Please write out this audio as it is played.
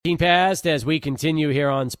Past as we continue here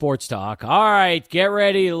on Sports Talk. All right, get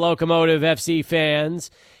ready, Locomotive FC fans.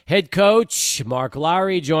 Head coach Mark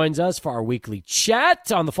Lowry joins us for our weekly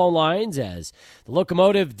chat on the phone lines as the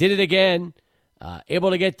Locomotive did it again. Able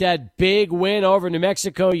to get that big win over New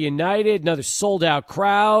Mexico United, another sold-out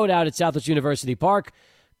crowd out at Southwest University Park.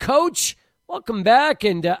 Coach, welcome back,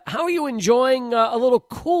 and how are you enjoying a little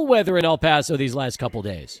cool weather in El Paso these last couple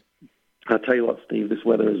days? I'll tell you what, Steve, this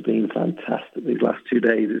weather has been fantastic these last 2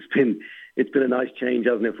 days. It's been a nice change,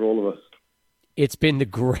 hasn't it, for all of us? It's been the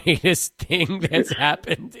greatest thing that's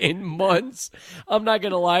happened in months. I'm not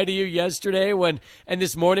going to lie to you. Yesterday and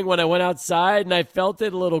this morning when I went outside and I felt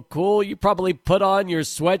it a little cool, you probably put on your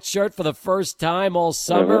sweatshirt for the first time all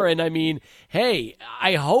summer. And I mean, hey,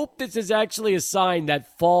 I hope this is actually a sign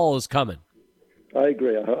that fall is coming. I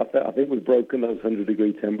agree. I think we've broken those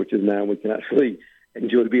 100-degree temperatures now, and we can actually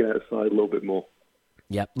enjoy being outside a little bit more.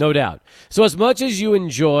 Yep, no doubt. So as much as you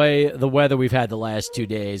enjoy the weather we've had the last 2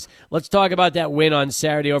 days, let's talk about that win on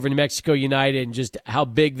Saturday over New Mexico United and just how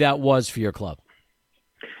big that was for your club.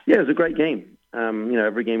 Yeah, it was a great game.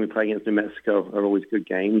 Every game we play against New Mexico are always good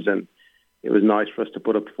games, and it was nice for us to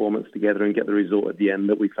put a performance together and get the result at the end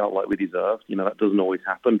that we felt like we deserved. That doesn't always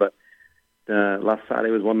happen, but last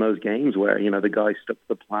Saturday was one of those games where, the guys stuck to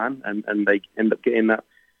the plan and they end up getting that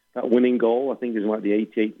winning goal. I think it was like the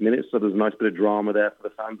 88th minute, so there's a nice bit of drama there for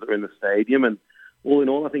the fans that are in the stadium. And all in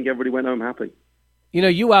all, I think everybody went home happy.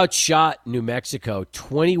 You outshot New Mexico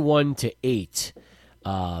 21-8.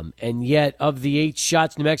 And yet, of the 8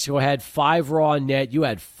 shots New Mexico had, 5 were on net. You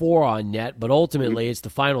had 4 on net, but ultimately it's the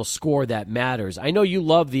final score that matters. I know you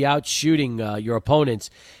love the outshooting your opponents,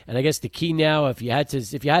 and I guess the key now, if you had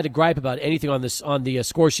to gripe about anything on the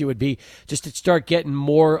score sheet, would be just to start getting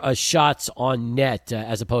more shots on net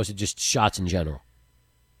as opposed to just shots in general.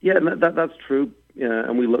 Yeah, that's true.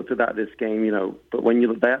 And we looked at that this game, but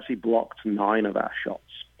they actually blocked 9 of our shots.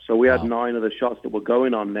 So we had 9 of the shots that were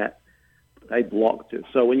going on net. They blocked it.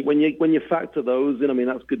 So when you factor those in, I mean,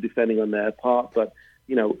 that's good defending on their part. But,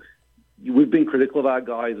 we've been critical of our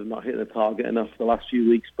guys of not hitting the target enough the last few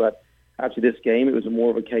weeks. But actually this game, it was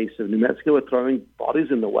more of a case of New Mexico were throwing bodies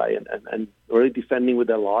in the way and really defending with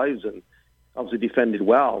their lives and obviously defended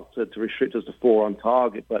well to restrict us to 4 on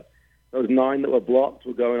target. But those 9 that were blocked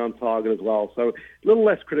were going on target as well. So a little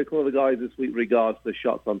less critical of the guys this week regards to the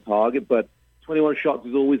shots on target. But 21 shots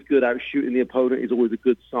is always good. Out shooting the opponent is always a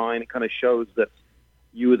good sign. It kind of shows that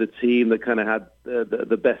you were the team that kind of had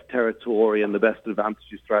the best territory and the best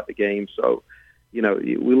advantages throughout the game. So, we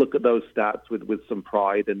look at those stats with some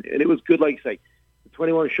pride. And it was good, like you say,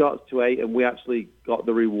 21 shots to 8, and we actually got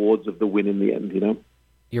the rewards of the win in the end,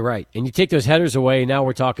 You're right. And you take those headers away, now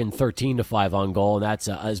we're talking 13-5 on goal, and that's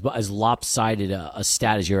as lopsided a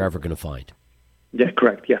stat as you're ever going to find. Yeah,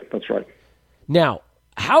 correct. Yeah, that's right. Now,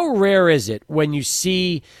 how rare is it when you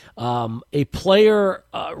see a player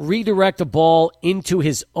redirect a ball into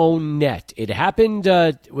his own net? It happened,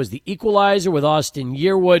 it was the equalizer with Austin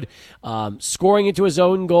Yearwood scoring into his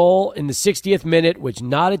own goal in the 60th minute, which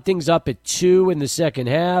knotted things up at 2 in the second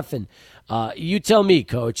half. And you tell me,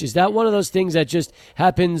 Coach, is that one of those things that just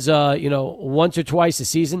happens, once or twice a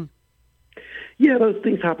season? Yeah, those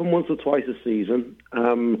things happen once or twice a season.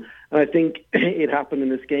 And I think it happened in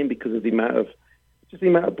this game because of the amount of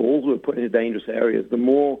balls we were putting in dangerous areas. The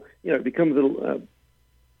more, it becomes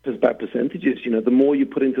just about percentages. The more you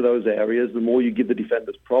put into those areas, the more you give the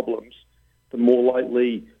defenders problems, the more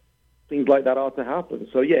likely things like that are to happen.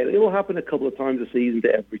 So, yeah, it will happen a couple of times a season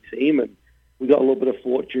to every team, and we got a little bit of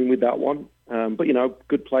fortune with that one. But,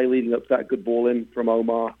 good play leading up to that, good ball in from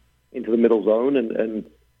Omar into the middle zone and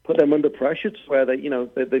put them under pressure to where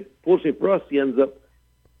they fortunately for us, he ends up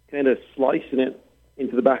kind of slicing it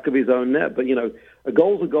into the back of his own net. But, a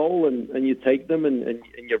goal's a goal, and you take them and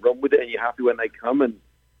you run with it, and you're happy when they come. And,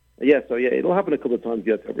 it'll happen a couple of times,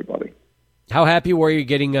 to everybody. How happy were you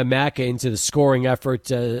getting Macca into the scoring effort,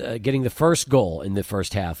 getting the first goal in the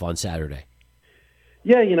first half on Saturday?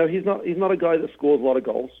 Yeah, he's not a guy that scores a lot of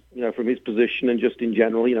goals, from his position and just in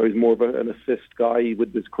general. He's more of an assist guy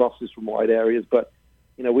with his crosses from wide areas. But,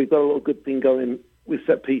 we've got a little good thing going with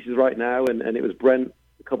set pieces right now, and it was Brent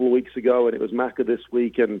a couple of weeks ago, and it was Macca this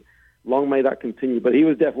week, and long may that continue. But he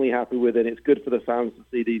was definitely happy with it. It's good for the fans to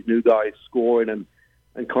see these new guys scoring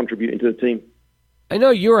and contributing to the team. I know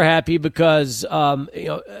you were happy because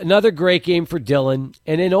another great game for Dylan,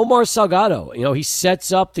 and then Omar Salgado. He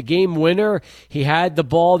sets up the game winner. He had the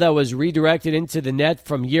ball that was redirected into the net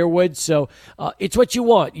from Yearwood. So it's what you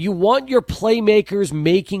want. You want your playmakers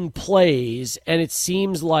making plays, and it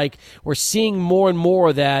seems like we're seeing more and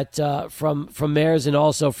more of that from Mares and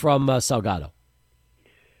also from Salgado.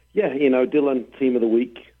 Yeah, Dylan, team of the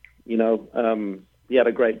week He had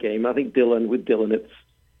a great game. I think with Dylan,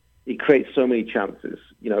 he creates so many chances,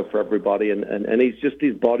 for everybody. And he's just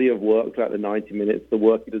his body of work throughout the 90 minutes, the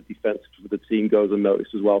work he does defensively for the team goes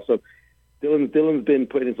unnoticed as well. So Dylan's been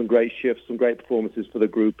putting in some great shifts, some great performances for the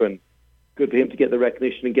group, and good for him to get the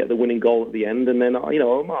recognition and get the winning goal at the end. And then,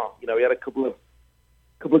 Omar, he had a couple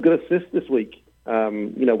of good assists this week.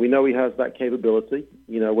 We know he has that capability.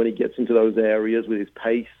 When he gets into those areas with his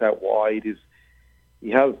pace out wide, he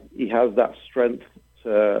has that strength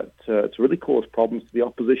to really cause problems to the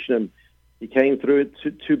opposition. And he came through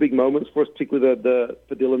it two big moments for us, particularly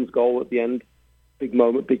for Dylan's goal at the end. Big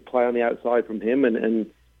moment, big play on the outside from him, and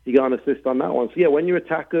he got an assist on that one. So, when your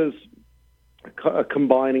attackers are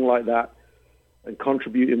combining like that and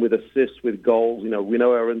contributing with assists, with goals, we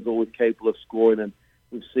know Aaron's always capable of scoring, and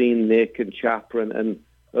we've seen Nick and Chapa and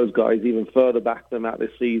those guys even further back than that this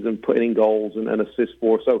season, putting in goals and assists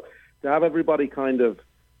for us. So to have everybody kind of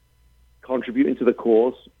contributing to the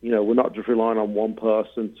cause, we're not just relying on one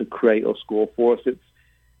person to create or score for us.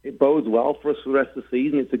 It bodes well for us for the rest of the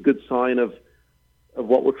season. It's a good sign of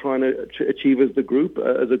what we're trying to achieve as a group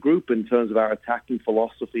in terms of our attacking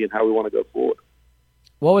philosophy and how we want to go forward.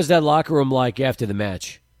 What was that locker room like after the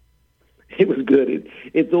match? It was good.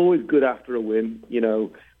 It's always good after a win.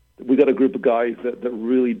 We got a group of guys that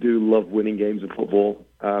really do love winning games of football,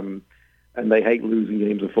 and they hate losing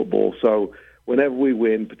games of football. So whenever we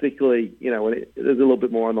win, particularly, when there's a little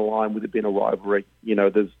bit more on the line with it being a rivalry,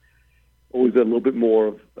 there's always a little bit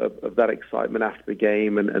more of that excitement after the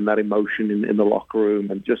game and that emotion in the locker room,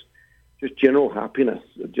 and just general happiness,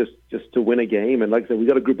 just to win a game. And like I said, we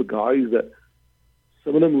got a group of guys that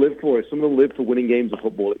some of them live for it. Some of them live for winning games of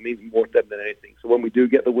football. It means more to them than anything. So when we do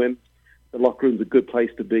get the win, the locker room's a good place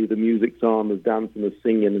to be. The music's on, there's dancing, there's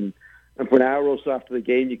singing. And for an hour or so after the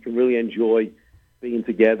game, you can really enjoy being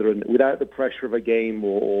together. And without the pressure of a game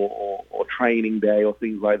or training day or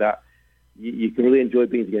things like that, you can really enjoy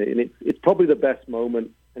being together. And it's probably the best moment,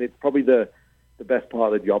 and it's probably the best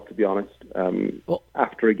part of the job, to be honest.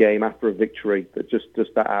 After a game, after a victory, that just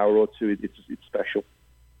that hour or two, it's special.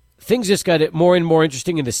 Things just got it more and more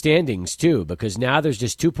interesting in the standings, too, because now there's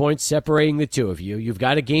just 2 points separating the two of you. You've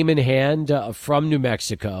got a game in hand from New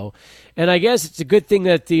Mexico. And I guess it's a good thing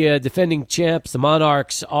that the defending champs, the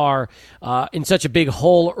Monarchs, are in such a big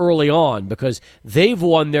hole early on, because they've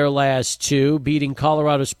won their last two, beating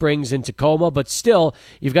Colorado Springs and Tacoma. But still,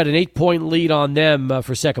 you've got an 8-point lead on them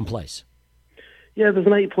for second place. Yeah, there's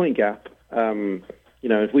an 8-point gap.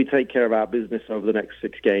 If we take care of our business over the next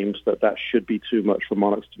 6 games, that should be too much for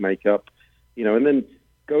Monarchs to make up. And then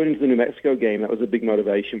going into the New Mexico game, that was a big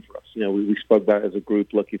motivation for us. We spoke about it as a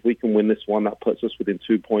group. Look, if we can win this one, that puts us within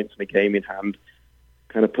 2 points in a game in hand,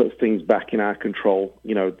 kind of puts things back in our control.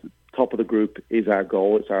 The top of the group is our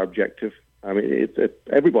goal. It's our objective. I mean, it's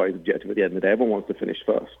everybody's objective at the end of the day. Everyone wants to finish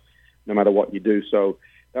first, no matter what you do. So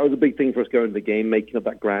that was a big thing for us going into the game, making up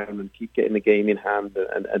that ground and keep getting the game in hand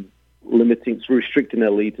and restricting their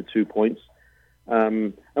lead to 2 points.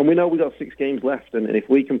 And we know we've got 6 games left, and if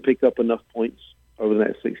we can pick up enough points over the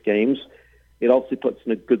next 6 games, it obviously puts us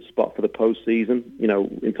in a good spot for the postseason,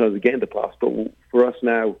 in terms of getting the playoffs. But for us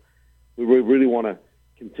now, we really want to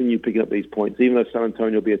continue picking up these points, even though San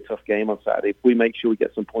Antonio will be a tough game on Saturday. If we make sure we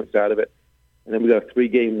get some points out of it, and then we've got a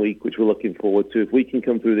 3-game week, which we're looking forward to. If we can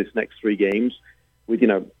come through this next 3 games with,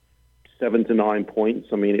 7 to 9 points,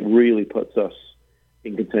 I mean, it really puts us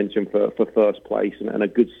in contention for first place and a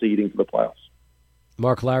good seeding for the playoffs.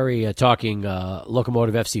 Mark Lowry talking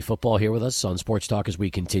Locomotive FC football here with us on Sports Talk as we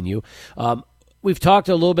continue. We've talked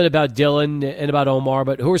a little bit about Dylan and about Omar,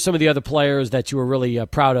 but who are some of the other players that you were really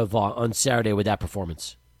proud of on Saturday with that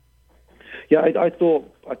performance? Yeah, I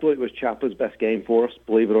thought it was Chapa's best game for us,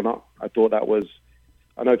 believe it or not. I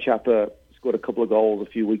know Chapa scored a couple of goals a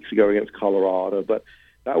few weeks ago against Colorado, but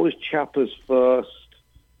that was Chapa's first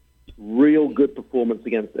real good performance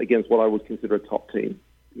against what I would consider a top team.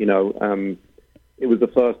 It was the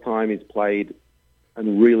first time he's played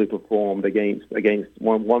and really performed against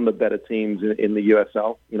one of the better teams in the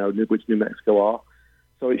USL, which New Mexico are.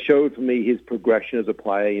 So it showed for me his progression as a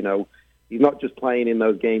player. He's not just playing in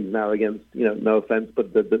those games now against, no offense,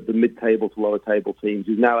 but the mid-table to lower-table teams.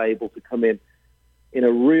 He's now able to come in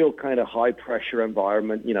a real kind of high-pressure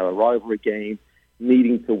environment, a rivalry game,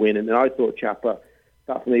 needing to win. And I thought Chapa,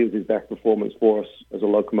 that for me was his best performance for us as a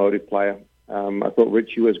Locomotive player. I thought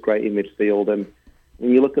Richie was great in midfield. And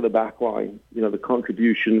when you look at the back line, the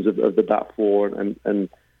contributions of the back four and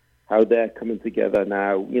how they're coming together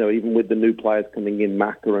now, even with the new players coming in,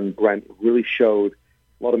 Maka and Brent, really showed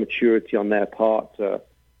a lot of maturity on their part to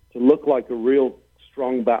look like a real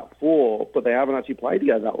strong back four, but they haven't actually played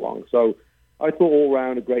together that long. So I thought all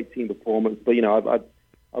round a great team performance. But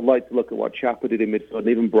I'd like to look at what Chapa did in midfield, and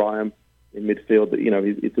even Brian in midfield. That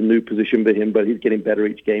it's a new position for him, but he's getting better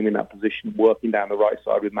each game in that position, working down the right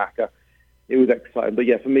side with Maka. It was exciting. But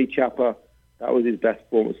yeah, for me, Chapa, that was his best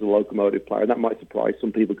performance as a Locomotive player, and that might surprise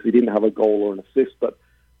some people because he didn't have a goal or an assist. But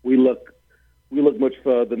we look much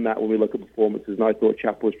further than that when we look at performances, and I thought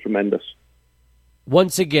Chapa was tremendous.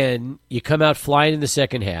 Once again, you come out flying in the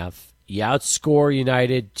second half. You outscore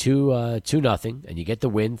United 2-0, and you get the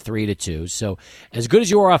win 3-2. So as good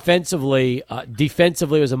as you are offensively,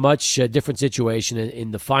 defensively it was a much different situation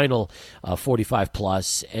in the final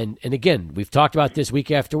 45+. And again, we've talked about this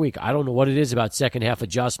week after week. I don't know what it is about second half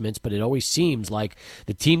adjustments, but it always seems like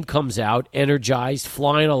the team comes out energized,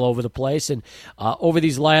 flying all over the place. And over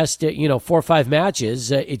these last 4 or 5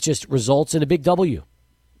 matches, it just results in a big W.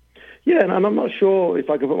 Yeah, and I'm not sure if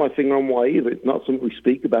I can put my finger on why either. It's not something we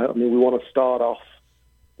speak about. I mean, we want to start off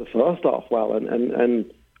the first half well,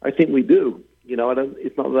 and I think we do.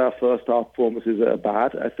 It's not that our first half performances are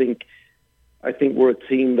bad. I think we're a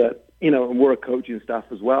team that, and we're a coaching staff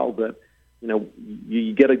as well, that,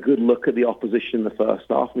 you get a good look at the opposition in the first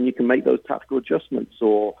half, and you can make those tactical adjustments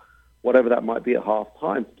or whatever that might be at half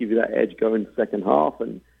time to give you that edge going into the second half.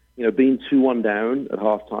 And, being 2-1 down at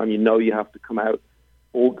half time, you have to come out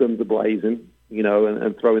all guns are blazing,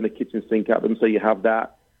 and throwing the kitchen sink at them. So you have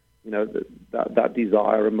that, that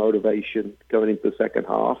desire and motivation going into the second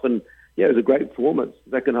half. And yeah, it was a great performance.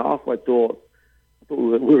 Second half, I thought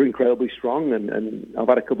we were incredibly strong. And I've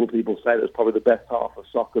had a couple of people say that it's probably the best half of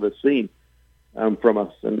soccer they've seen from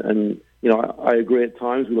us. And I agree at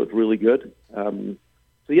times we looked really good. So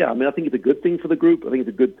yeah, I mean, I think it's a good thing for the group. I think it's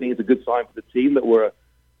a good thing. It's a good sign for the team that we're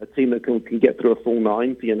a team that can get through a full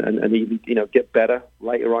 90 and even get better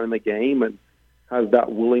later on in the game and has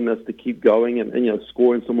that willingness to keep going and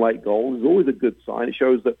scoring some late goals is always a good sign. It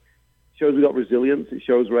shows we've got resilience. It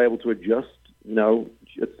shows we're able to adjust,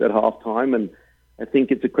 at half time. And I think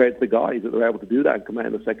it's a credit to the guys that they're able to do that and come out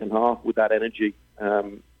in the second half with that energy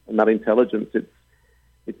and that intelligence.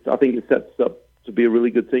 I think it sets up to be a really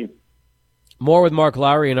good team. More with Mark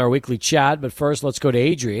Lowry in our weekly chat, but first let's go to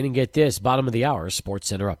Adrian and get this bottom of the hour Sports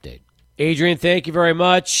Center update. Adrian, thank you very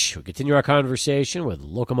much. We'll continue our conversation with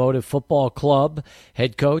Locomotive Football Club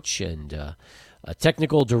head coach and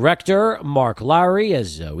technical director Mark Lowry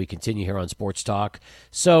as we continue here on Sports Talk.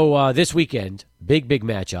 So this weekend, big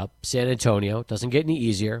matchup. San Antonio doesn't get any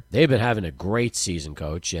easier. They've been having a great season,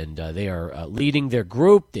 Coach, and they are leading their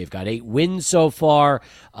group. They've got 8 wins so far,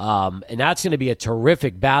 and that's going to be a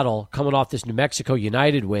terrific battle coming off this New Mexico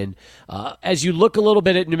United win. As you look a little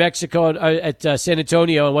bit at New Mexico, at San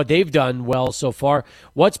Antonio and what they've done well so far,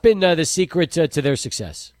 what's been the secret to their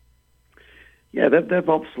success? Yeah, they've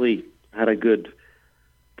obviously had a good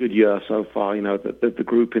year so far. The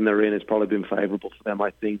grouping they're in has probably been favourable for them, I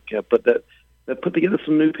think. But they've put together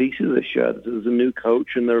some new pieces this year. There's a new coach,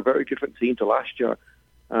 and they're a very different team to last year.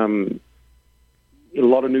 A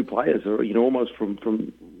lot of new players are, almost from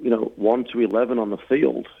 1 to 11 on the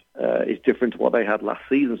field is different to what they had last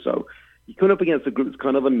season. So you come up against a group that's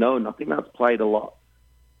kind of unknown. I think that's played a lot.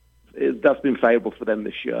 That's been favourable for them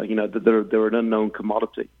this year. They're an unknown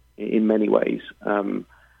commodity in many ways.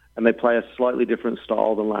 And they play a slightly different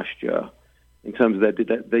style than last year in terms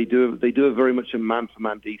of they do a very much a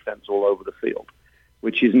man-for-man defense all over the field,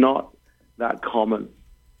 which is not that common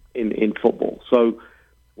in football. So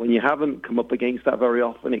when you haven't come up against that very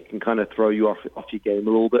often, it can kind of throw you off your game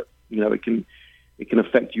a little bit. It can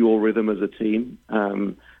affect your rhythm as a team.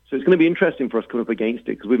 So it's going to be interesting for us coming up against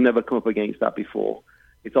it because we've never come up against that before.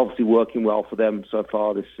 It's obviously working well for them so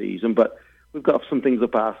far this season, but we've got some things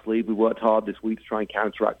up our sleeve. We worked hard this week to try and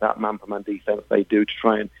counteract that man-for-man defense they do to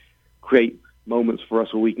try and create moments for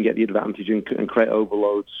us where we can get the advantage and create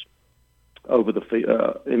overloads over the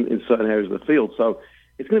in certain areas of the field. So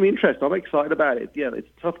it's going to be interesting. I'm excited about it. Yeah, it's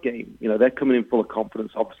a tough game. They're coming in full of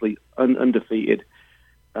confidence, obviously undefeated.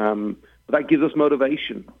 But that gives us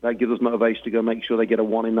motivation. That gives us motivation to go make sure they get a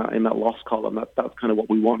 1 in that loss column. That's kind of what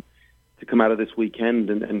we want to come out of this weekend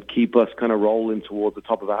and keep us kind of rolling towards the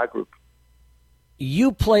top of our group.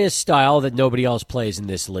 You play a style that nobody else plays in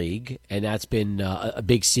this league, and that's been a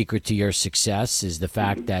big secret to your success is the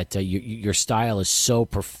fact that your style is so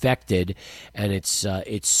perfected and it's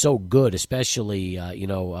so good, especially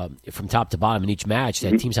from top to bottom in each match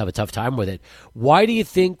that teams have a tough time with it. Why do you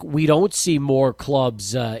think we don't see more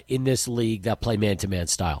clubs in this league that play man-to-man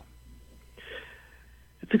style?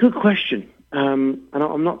 It's a good question, and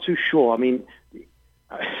I'm not too sure. I mean,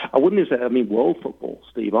 I wouldn't say world football,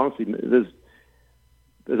 Steve. Honestly,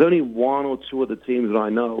 there's only 1 or 2 other teams that I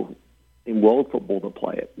know in world football that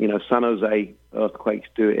play it. San Jose Earthquakes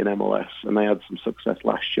do it in MLS, and they had some success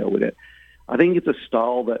last year with it. I think it's a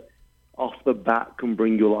style that off the bat can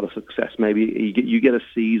bring you a lot of success. Maybe you get a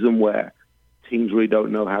season where teams really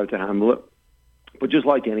don't know how to handle it. But just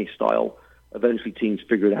like any style, eventually teams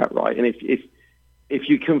figure it out, right? And if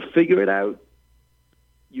you can figure it out,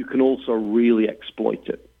 you can also really exploit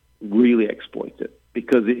it,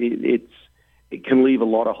 because it can leave a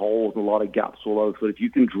lot of holes and a lot of gaps all over. But if you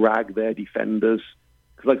can drag their defenders,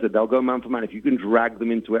 because like I said, they'll go man for man. If you can drag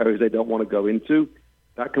them into areas they don't want to go into,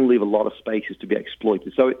 that can leave a lot of spaces to be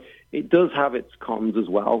exploited. So it does have its cons as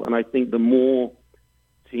well. And I think the more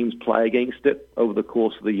teams play against it over the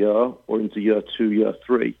course of the year or into year 2, year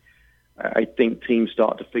 3, I think teams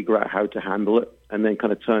start to figure out how to handle it and then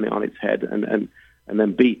kind of turn it on its head and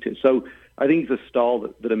then beat it. So I think it's a style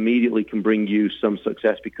that immediately can bring you some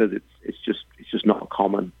success because it's just not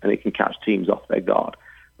common, and it can catch teams off their guard.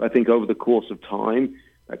 But I think over the course of time,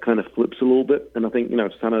 that kind of flips a little bit. And I think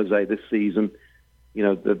San Jose this season,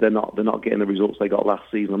 they're not getting the results they got last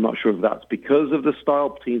season. I'm not sure if that's because of the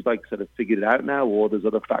style. Teams, like I said, have figured it out now, or there's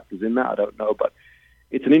other factors in that. I don't know, but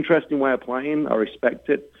it's an interesting way of playing. I respect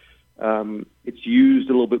it. It's used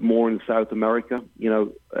a little bit more in South America.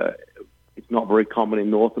 It's not very common in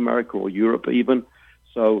North America or Europe even.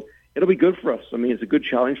 So it'll be good for us. I mean, it's a good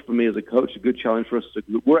challenge for me as a coach, a good challenge for us.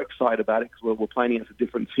 We're excited about it because we're playing against a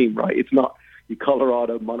different team, right? It's not your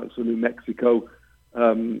Colorado, Monarchs, or New Mexico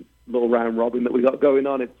little round robin that we got going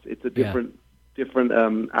on. It's a different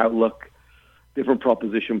outlook, different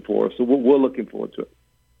proposition for us. So we're looking forward to it.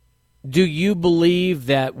 Do you believe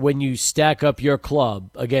that when you stack up your club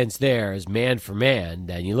against theirs, man for man,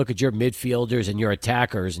 and you look at your midfielders and your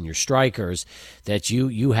attackers and your strikers, that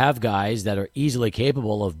you have guys that are easily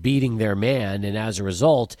capable of beating their man, and as a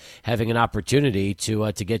result, having an opportunity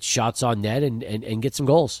to get shots on net and get some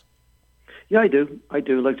goals? Yeah, I do.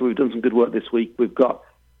 Like we've done some good work this week. We've got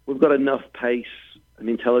enough pace and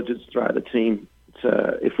intelligence throughout the team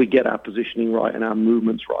to, if we get our positioning right and our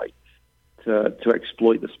movements right, to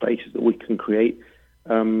exploit the spaces that we can create.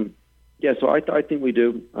 So I think we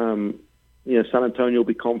do. San Antonio will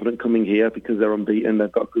be confident coming here because they're unbeaten.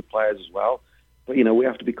 They've got good players as well. But, we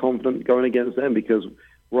have to be confident going against them because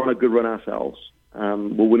we're on a good run ourselves. We're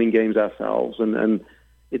winning games ourselves. And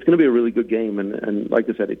it's going to be a really good game. And like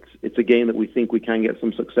I said, it's a game that we think we can get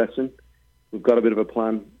some success in. We've got a bit of a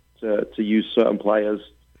plan to use certain players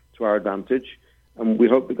to our advantage. And we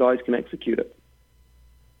hope the guys can execute it.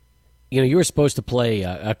 You were supposed to play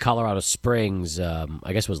Colorado Springs, I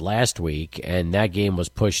guess it was last week, and that game was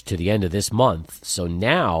pushed to the end of this month. So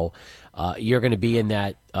now you're going to be in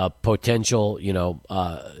that potential,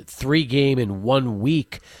 3-game in 1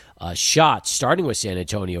 week shot, starting with San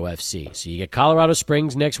Antonio FC. So you get Colorado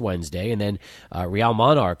Springs next Wednesday, and then Real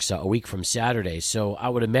Monarchs a week from Saturday. So I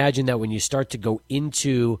would imagine that when you start to go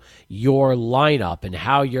into your lineup and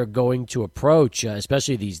how you're going to approach,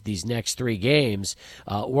 especially these next 3 games,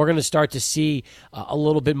 we're going to start to see a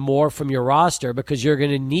little bit more from your roster because you're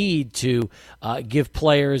going to need to give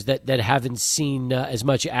players that haven't seen as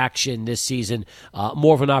much action this season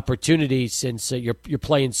more of an opportunity since you're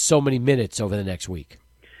playing so many minutes over the next week.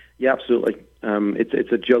 Yeah, absolutely.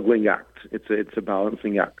 It's a juggling act. It's a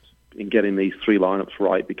balancing act in getting these 3 lineups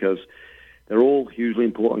right because they're all hugely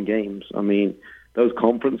important games. I mean, those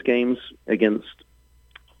conference games against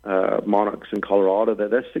Monarchs and Colorado,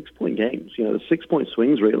 they're 6-point games. They're 6-point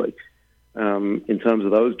swings really in terms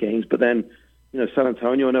of those games. But then, San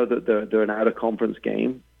Antonio, I know that they're an out-of-conference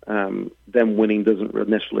game. Them winning doesn't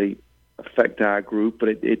necessarily affect our group, but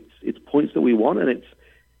it's points that we want, and it's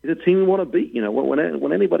a team we want to beat.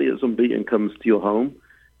 When anybody that's unbeaten comes to your home,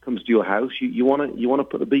 comes to your house, you want to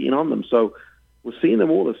put the beating on them. So we're seeing them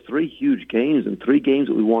all as 3 huge games and 3 games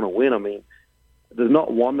that we want to win. I mean, there's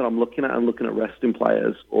not one that I'm looking at. I'm looking at resting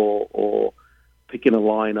players or picking a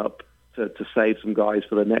lineup to save some guys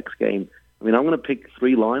for the next game. I mean, I'm going to pick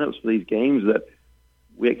 3 lineups for these games that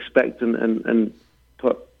we expect and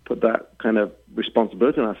put that kind of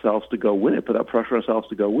responsibility on ourselves to go win it, put that pressure on ourselves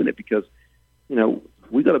to go win it because,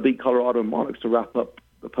 we got to beat Colorado and Monarchs to wrap up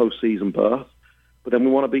the postseason berth, but then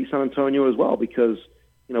we want to beat San Antonio as well because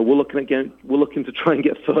we're looking to try and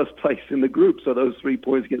get first place in the group. So those 3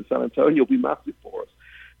 points against San Antonio will be massive for us.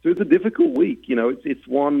 So it's a difficult week. It's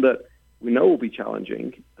one that we know will be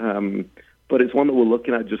challenging, but it's one that we're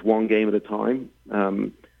looking at just one game at a time.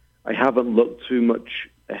 I haven't looked too much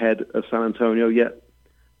ahead of San Antonio yet.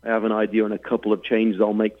 I have an idea on a couple of changes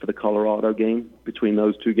I'll make for the Colorado game between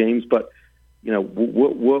those 2 games, but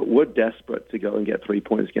we're desperate to go and get 3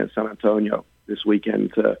 points against San Antonio this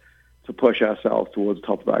weekend to push ourselves towards the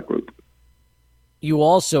top of our group. you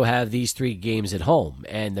also have these 3 games at home.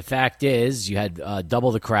 And the fact is, you had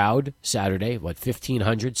double the crowd Saturday,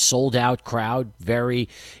 1,500, sold-out crowd, very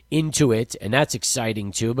into it. And that's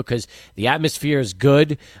exciting, too, because the atmosphere is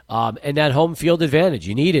good. And that home field advantage,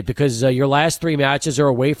 you need it because your last 3 matches are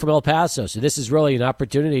away from El Paso. So this is really an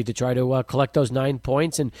opportunity to try to collect those 9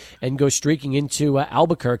 points and go streaking into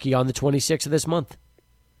Albuquerque on the 26th of this month.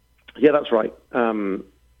 Yeah, that's right.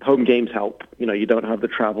 Home games help. You don't have the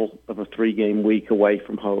travel of a 3-game week away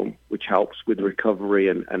from home, which helps with recovery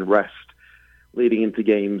and rest leading into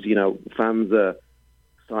games. Fans are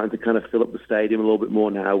starting to kind of fill up the stadium a little bit more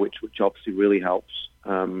now, which obviously really helps.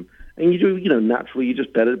 And you do, naturally, you're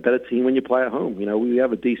just better team when you play at home. We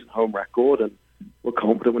have a decent home record, and we're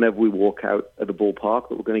confident whenever we walk out at the ballpark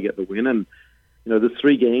that we're going to get the win. And, there's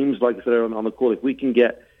 3 games, like I said on the call, if we can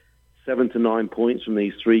get 7 to 9 points from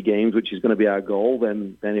these 3 games, which is going to be our goal,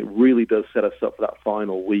 then it really does set us up for that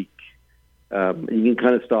final week. And you can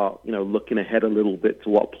kind of start, looking ahead a little bit to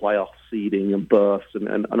what playoff seeding and berths and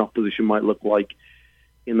an opposition might look like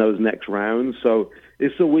in those next rounds. So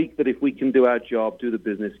it's a week that if we can do our job, do the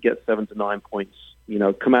business, get 7 to 9 points,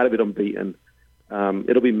 come out of it unbeaten,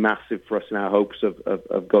 it'll be massive for us in our hopes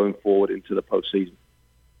of going forward into the postseason.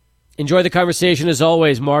 Enjoy the conversation as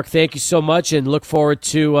always, Mark. Thank you so much, and look forward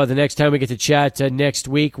to the next time we get to chat next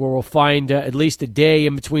week, where we'll find at least a day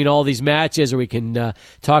in between all these matches, where we can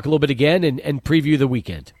talk a little bit again and preview the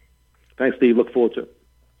weekend. Thanks, Steve. Look forward to it.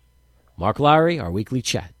 Mark Lowry, our weekly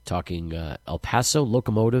chat, talking El Paso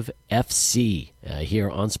Locomotive FC here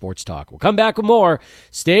on Sports Talk. We'll come back with more.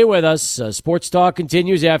 Stay with us. Sports Talk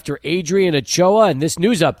continues after Adrian Ochoa and this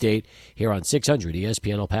news update here on 600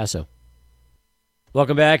 ESPN El Paso.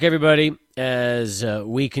 Welcome back, everybody, as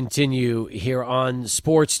we continue here on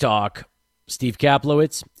Sports Talk. Steve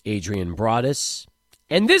Kaplowitz, Adrian Broadus,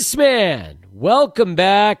 and this man. Welcome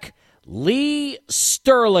back, Lee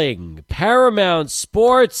Sterling, Paramount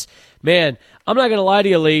Sports. Man, I'm not going to lie to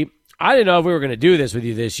you, Lee. I didn't know if we were going to do this with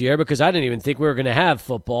you this year because I didn't even think we were going to have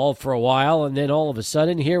football for a while. And then all of a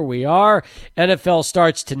sudden, here we are. NFL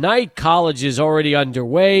starts tonight. College is already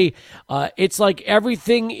underway. It's like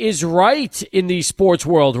everything is right in the sports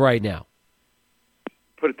world right now.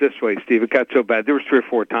 Put it this way, Steve. It got so bad. There was 3 or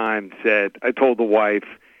 4 times that I told the wife,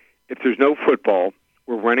 if there's no football,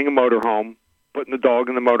 we're renting a motorhome, putting the dog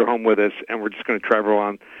in the motorhome with us, and we're just going to travel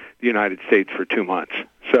around the United States for 2 months.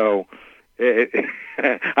 So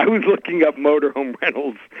I was looking up motorhome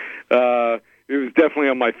rentals. It was definitely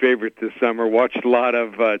on my favorite this summer. Watched a lot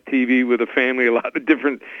of TV with the family, a lot of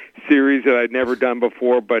different series that I'd never done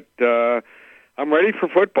before. But I'm ready for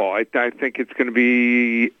football. I think it's going to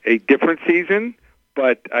be a different season,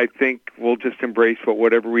 but I think we'll just embrace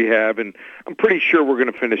whatever we have. And I'm pretty sure we're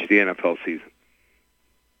going to finish the NFL season.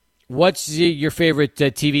 What's your favorite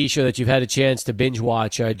TV show that you've had a chance to binge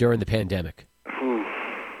watch during the pandemic?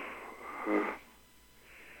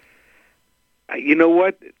 You know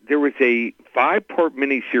what? There was a 5-part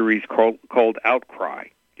miniseries called Outcry.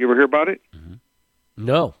 You ever hear about it? Mm-hmm.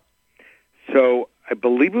 No. So I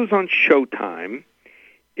believe it was on Showtime.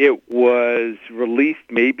 It was released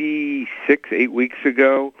maybe 6-8 weeks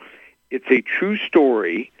ago. It's a true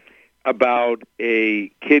story about a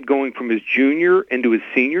kid going from his junior into his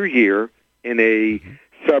senior year in a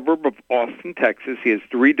suburb of Austin, Texas. He has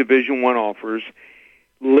 3 Division I offers,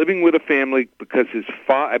 living with a family because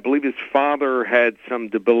I believe his father had some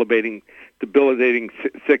debilitating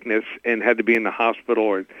sickness and had to be in the hospital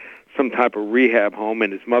or some type of rehab home,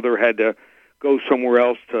 and his mother had to go somewhere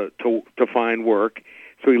else to find work.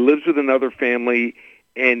 So he lives with another family,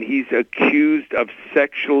 and he's accused of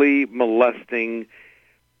sexually molesting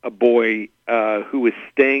a boy who was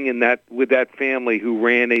staying with that family who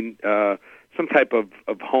ran some type of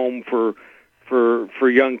home for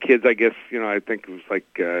young kids. I guess I think it was like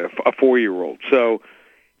a 4-year-old. So,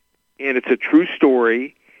 and it's a true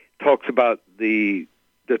story. Talks about the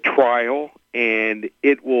trial, and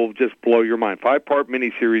it will just blow your mind. 5-part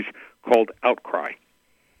miniseries called Outcry.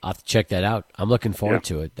 I'll have to check that out. I'm looking forward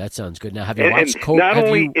to it. That sounds good. Now, have you watched? And not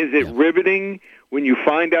only is it riveting when you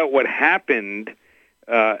find out what happened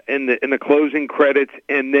in the closing credits,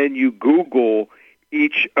 and then you Google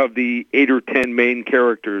each of the 8 or 10 main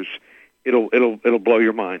characters, it'll blow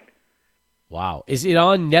your mind. Wow. Is it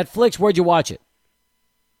on Netflix? Where'd you watch it?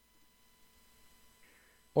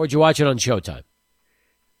 Or did you watch it on Showtime?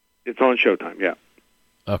 It's on Showtime, yeah.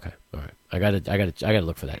 Okay, all right. I got to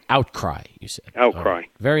look for that. Outcry, you said. Outcry. Right.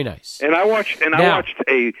 Very nice. And I watched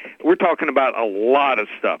we're talking about a lot of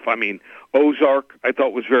stuff. I mean, Ozark I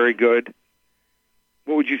thought was very good.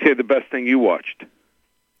 What would you say the best thing you watched?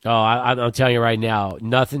 Oh, I'm telling you right now,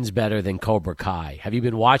 nothing's better than Cobra Kai. Have you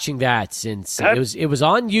been watching that since it was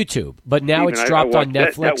on YouTube, but now Steven, it's dropped on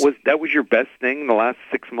Netflix? That was your best thing in the last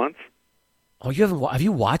 6 months? Oh, you haven't? Have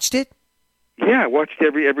you watched it? Yeah, I watched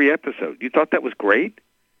every episode. You thought that was great?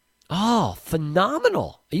 Oh,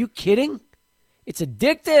 phenomenal! Are you kidding? It's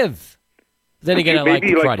addictive. Then again, I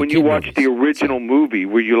maybe like like when you watched the original movie,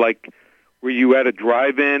 were you at a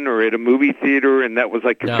drive-in or at a movie theater, and that was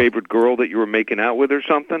like your favorite girl that you were making out with or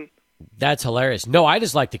something? That's hilarious. No, I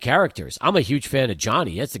just like the characters. I'm a huge fan of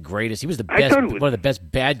Johnny. That's the greatest. He was the best, one of the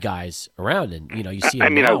best bad guys around. And you see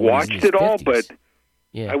him I watched it all, 50s. but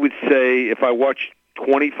yeah. I would say if I watched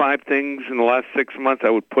 25 things in the last 6 months, I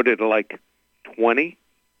would put it at like 20.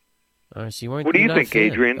 All right, so what do you think,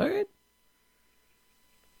 Adrian? All right.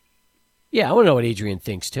 Yeah, I want to know what Adrian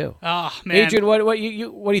thinks too. Oh man, Adrian, what do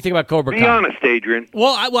you think about Cobra Kai? Be honest, Adrian.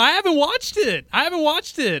 Well, I haven't watched it.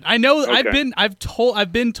 I know okay.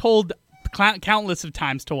 I've been told countless of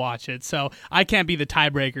times to watch it, so I can't be the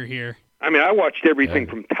tiebreaker here. I mean, I watched everything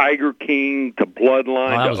from Tiger King to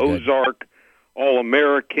Bloodline to Ozark, All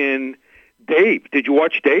American. Dave, did you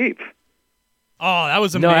watch Dave? Oh, that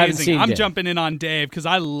was amazing. No, I haven't seen Dave. Jumping in on Dave because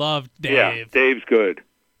I love Dave. Yeah, Dave's good.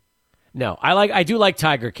 No, I do like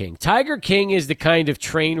Tiger King. Tiger King is the kind of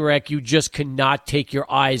train wreck you just cannot take your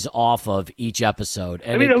eyes off of each episode.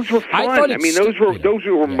 And those were fun. Those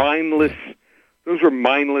were mindless. Yeah. Those were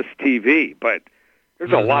mindless TV. But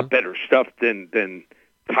there's a lot better stuff than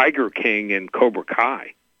Tiger King and Cobra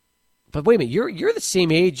Kai. But wait a minute, you're the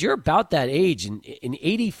same age. You're about that age. In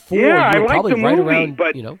 '84, yeah, you were I like probably the right movie, around.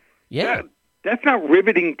 But that's not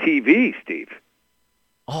riveting TV, Steve.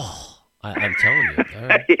 Oh. I'm telling you. All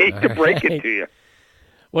right. I hate to break it to you.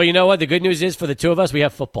 Well, you know what? The good news is for the two of us, we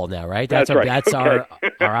have football now, right? That's right.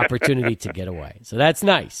 our opportunity to get away. So that's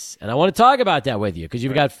nice. And I want to talk about that with you because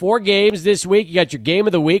you've got 4 games this week. You got your game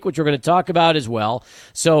of the week, which we're going to talk about as well.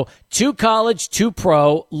 So 2 college, 2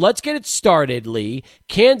 pro. Let's get it started, Lee.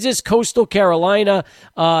 Kansas, Coastal Carolina.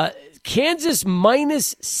 Kansas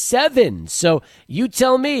 -7. So you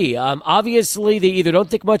tell me. Obviously, they either don't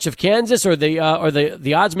think much of Kansas or the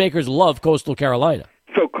odds makers love Coastal Carolina.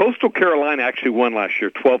 So Coastal Carolina actually won last year,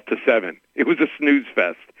 12-7. It was a snooze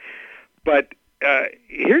fest. But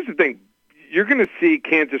here's the thing: you're going to see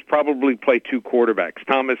Kansas probably play 2 quarterbacks.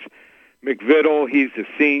 Thomas McViddle, he's a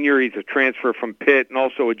senior, he's a transfer from Pitt, and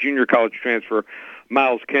also a junior college transfer,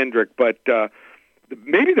 Miles Kendrick. But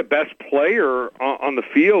maybe the best player on the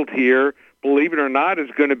field here, believe it or not, is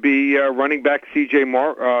going to be running back C.J.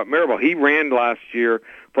 Marable. He ran last year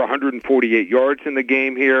for 148 yards in the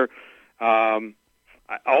game here.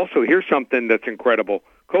 Also, here's something that's incredible.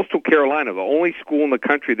 Coastal Carolina, the only school in the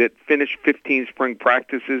country that finished 15 spring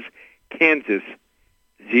practices, Kansas,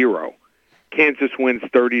 0. Kansas wins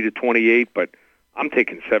 30-28, but I'm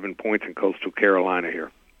taking 7 points in Coastal Carolina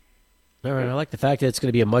here. All right, I like the fact that it's going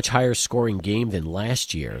to be a much higher scoring game than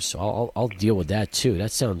last year, so I'll deal with that too.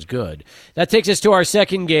 That sounds good. That takes us to our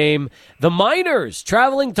second game. The Miners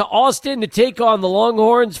traveling to Austin to take on the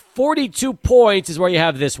Longhorns. 42 points is where you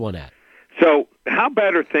have this one at. So how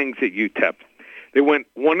bad are things at UTEP? They went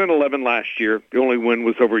 1-11 last year. The only win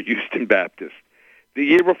was over Houston Baptist. The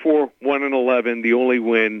year before, 1-11. The only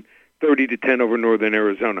win, 30-10 over Northern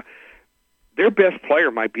Arizona. Their best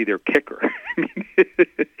player might be their kicker.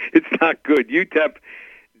 It's not good. UTEP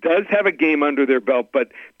does have a game under their belt,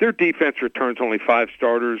 but their defense returns only 5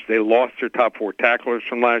 starters. They lost their top 4 tacklers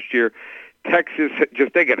from last year. Texas,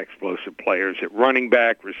 they got explosive players at running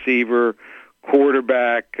back, receiver,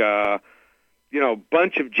 quarterback,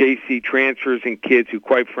 bunch of JC transfers and kids who,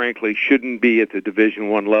 quite frankly, shouldn't be at the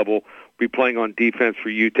Division I level, be playing on defense for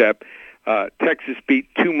UTEP. Texas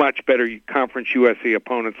beat 2 much better Conference USA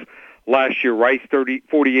opponents last year. Rice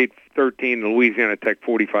 48-13, and Louisiana Tech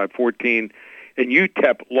 45-14. And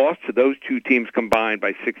UTEP lost to those 2 teams combined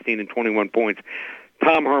by 16 and 21 points.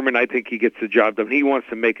 Tom Herman, I think he gets the job done. He wants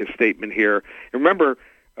to make a statement here. And remember,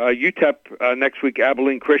 UTEP next week,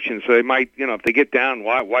 Abilene Christian, so they might, if they get down,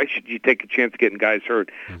 why should you take a chance of getting guys hurt?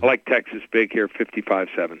 I like Texas big here,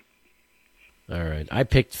 55-7. All right, I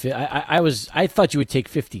picked. I thought you would take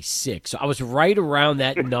 56, so I was right around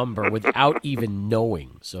that number without even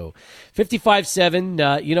knowing. So,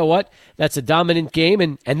 55-7. You know what? That's a dominant game,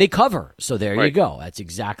 and they cover. So there you go. That's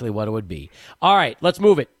exactly what it would be. All right, let's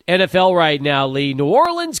move it. NFL right now, Lee. New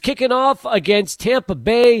Orleans kicking off against Tampa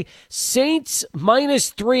Bay. Saints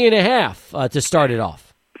 -3.5 to start it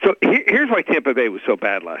off. So here's why Tampa Bay was so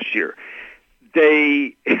bad last year.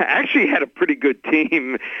 They actually had a pretty good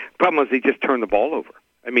team. Problem was they just turned the ball over.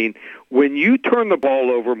 I mean, when you turn the ball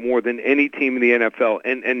over more than any team in the NFL,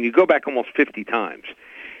 and you go back almost 50 times,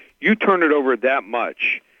 you turn it over that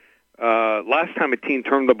much, last time a team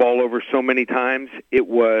turned the ball over so many times, it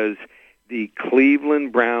was the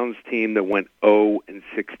Cleveland Browns team that went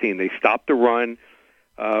 0-16. They stopped the run.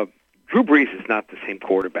 Drew Brees is not the same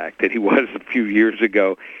quarterback that he was a few years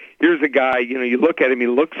ago. Here's a guy, you look at him, he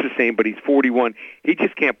looks the same, but he's 41. He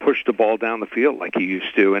just can't push the ball down the field like he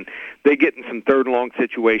used to, and they get in some third and long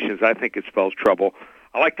situations. I think it spells trouble.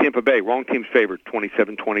 I like Tampa Bay. Wrong team's favorite,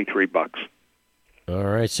 27-23 Bucks. All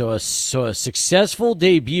right, so a successful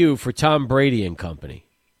debut for Tom Brady and company.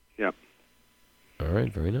 Yeah. All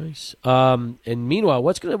right, very nice. And meanwhile,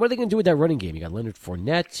 what are they going to do with that running game? You got Leonard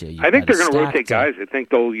Fournette. I think they're going to rotate guys. I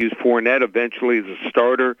think they'll use Fournette eventually as a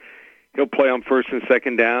starter. He'll play on first and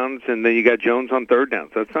second downs, and then you got Jones on third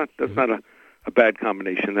downs. That's not a bad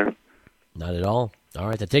combination there. Not at all. All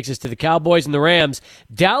right, that takes us to the Cowboys and the Rams.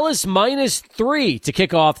 Dallas -3 to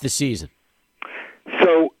kick off the season.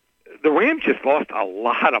 So the Rams just lost a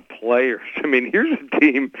lot of players. I mean, here's a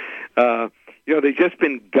team, they've just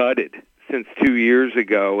been gutted since 2 years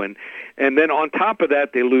ago. And then on top of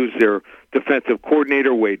that, they lose their defensive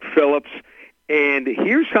coordinator, Wade Phillips. And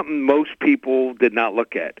here's something most people did not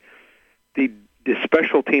look at. The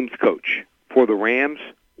special teams coach for the Rams,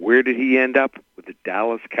 where did he end up? With the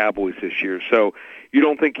Dallas Cowboys this year. So you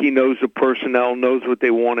don't think he knows the personnel, knows what they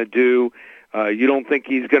want to do. You don't think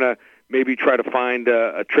he's going to maybe try to find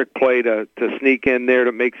a trick play to sneak in there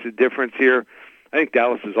that makes a difference here. I think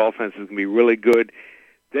Dallas's offense is going to be really good.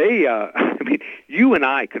 They, you and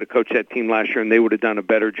I could have coached that team last year, and they would have done a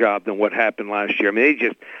better job than what happened last year. I mean, they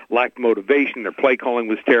just lacked motivation. Their play calling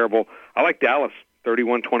was terrible. I like Dallas,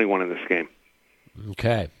 31-21 in this game.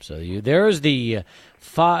 Okay, so there's the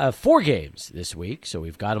 4 games this week, so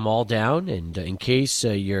we've got them all down. And in case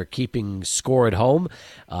you're keeping score at home,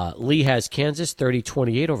 Lee has Kansas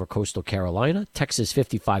 30-28 over Coastal Carolina, Texas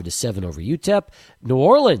 55-7 over UTEP, New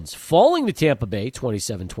Orleans falling to Tampa Bay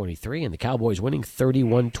 27-23, and the Cowboys winning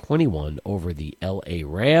 31-21 over the L.A.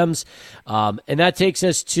 Rams. And that takes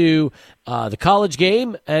us to the college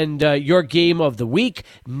game and your game of the week,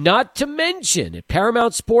 not to mention at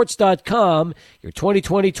ParamountSports.com, your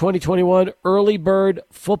 2020-2021 early bird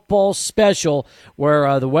football special,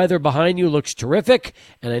 where the weather behind you looks terrific,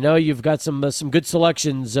 and I know you've got some good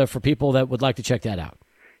selections for people that would like to check that out.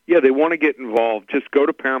 Yeah, they want to get involved. Just go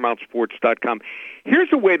to ParamountSports.com.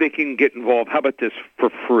 Here's a way they can get involved. How about this for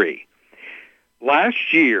free?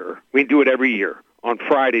 Last year, we do it every year. On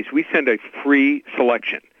Fridays, we send a free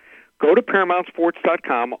selection. Go to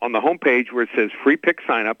ParamountSports.com on the homepage where it says free pick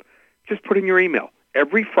sign up. Just put in your email.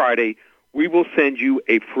 Every Friday, we will send you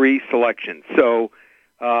a free selection. So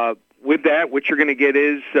with that, what you're going to get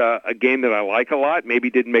is a game that I like a lot, maybe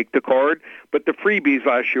didn't make the card, but the freebies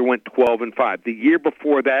last year went 12-5. The year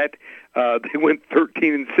before that, they went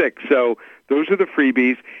 13-6. So those are the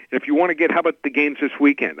freebies. And if you want to get, how about the games this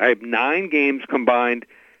weekend? I have 9 games combined,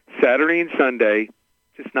 Saturday and Sunday,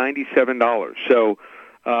 just $97. So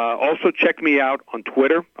also check me out on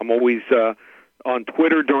Twitter. I'm always on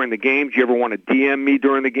Twitter during the games. You ever want to DM me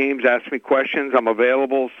during the games, ask me questions, I'm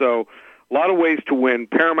available. So a lot of ways to win.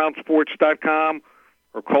 ParamountSports.com,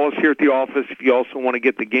 or call us here at the office if you also want to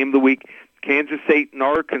get the game of the week. Kansas State and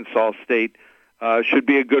Arkansas State should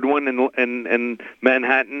be a good one in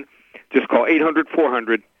Manhattan. Just call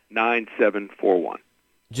 800-400-9741.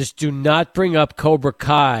 Just do not bring up Cobra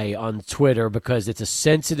Kai on Twitter because it's a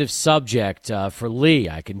sensitive subject for Lee.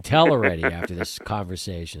 I can tell already after this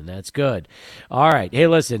conversation. That's good. All right. Hey,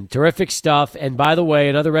 listen, terrific stuff. And by the way,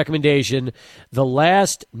 another recommendation, The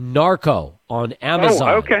Last Narco on Amazon.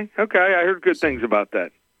 Oh, okay. I heard good things about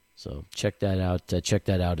that. So check that out. Check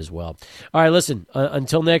that out as well. All right, listen,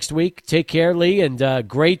 until next week, take care, Lee, and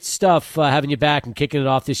great stuff having you back and kicking it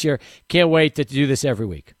off this year. Can't wait to do this every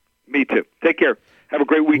week. Me too. Take care. Have a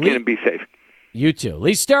great weekend and be safe. You too.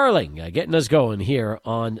 Lee Sterling getting us going here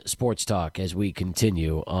on Sports Talk as we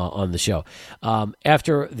continue on the show.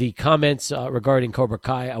 After the comments regarding Cobra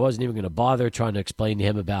Kai, I wasn't even going to bother trying to explain to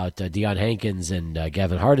him about Deion Hankins and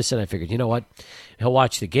Gavin Hardison. I figured, you know what? He'll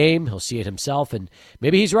watch the game. He'll see it himself. And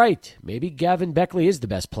maybe he's right. Maybe Gavin Beckley is the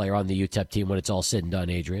best player on the UTEP team when it's all said and done,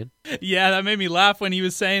 Adrian. Yeah, that made me laugh when he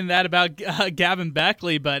was saying that about Gavin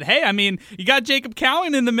Beckley. But, hey, I mean, you got Jacob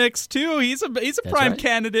Cowan in the mix, too. He's a prime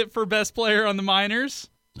candidate for best player on the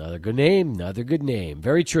minors. Another good name.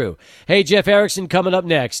 Very true. Hey, Jeff Erickson coming up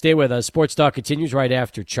next. Stay with us. Sports Talk continues right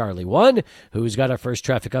after Charlie 1, who's got our first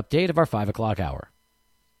traffic update of our 5 o'clock hour.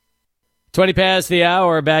 20 past the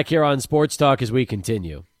hour, back here on Sports Talk as we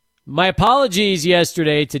continue. My apologies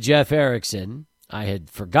yesterday to Jeff Erickson. I had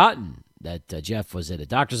forgotten that Jeff was at a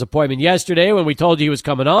doctor's appointment yesterday when we told you he was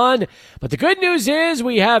coming on. But the good news is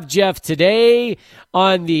we have Jeff today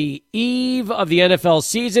on the eve of the NFL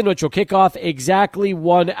season, which will kick off exactly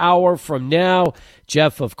 1 hour from now.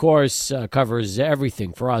 Jeff, of course, covers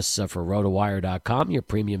everything for us for RotoWire.com, your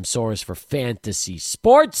premium source for fantasy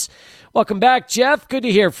sports. Welcome back, Jeff. Good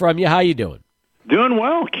to hear from you. How you doing? Doing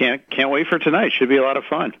well. Can't wait for tonight. Should be a lot of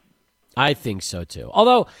fun. I think so, too.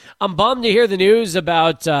 Although I'm bummed to hear the news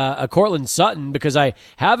about Cortland Sutton because I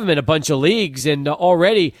have him in a bunch of leagues, and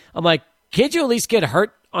already I'm like, can't you at least get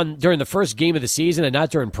hurt during the first game of the season and not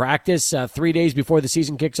during practice 3 days before the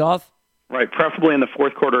season kicks off? Right, preferably in the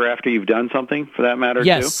fourth quarter after you've done something, for that matter,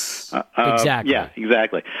 yes, too. exactly. Yeah,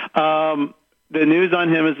 exactly. The news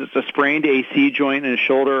on him is it's a sprained AC joint in his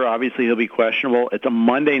shoulder. Obviously, he'll be questionable. It's a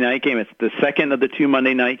Monday night game. It's the second of the 2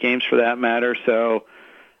 Monday night games, for that matter, so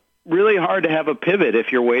really hard to have a pivot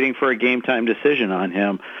if you're waiting for a game-time decision on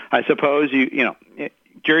him. I suppose,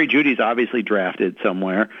 Jerry Jeudy's obviously drafted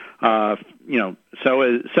somewhere. So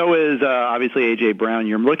is obviously A.J. Brown.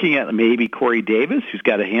 You're looking at maybe Corey Davis, who's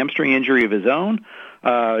got a hamstring injury of his own.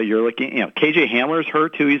 You're looking, K.J. Hamler's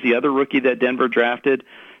hurt too. He's the other rookie that Denver drafted.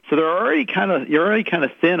 So you're already kind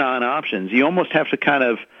of thin on options. You almost have to kind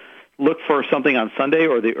of look for something on Sunday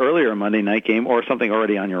or the earlier Monday night game, or something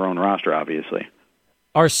already on your own roster, obviously.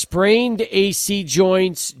 Are sprained AC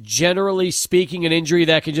joints, generally speaking, an injury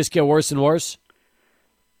that can just get worse and worse?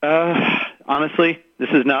 Honestly, this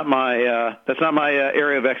is not my that's not my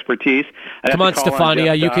area of expertise. Come on,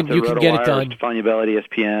 Stefania, you can get it done. Stefania Bell at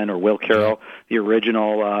ESPN or Will Carroll, the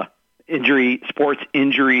original fantasy sports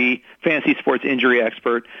injury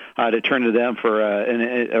expert, to turn to them for an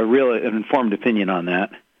informed opinion on that.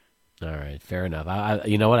 All right, fair enough.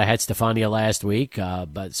 You know what? I had Stefania last week,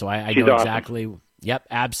 but so I know awesome. exactly. Yep,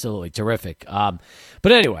 absolutely. Terrific.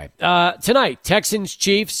 But anyway, tonight,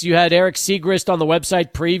 Texans-Chiefs. You had Eric Segrist on the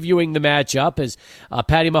website previewing the matchup as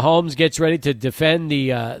Patty Mahomes gets ready to defend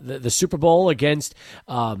the Super Bowl against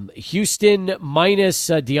Houston minus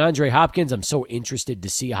DeAndre Hopkins. I'm so interested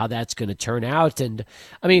to see how that's going to turn out. And,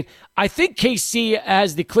 I mean, I think KC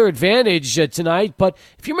has the clear advantage tonight, but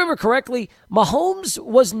if you remember correctly, Mahomes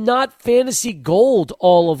was not fantasy gold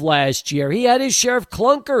all of last year. He had his share of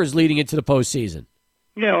clunkers leading into the postseason.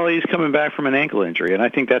 Yeah, well, he's coming back from an ankle injury, and I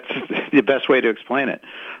think that's the best way to explain it.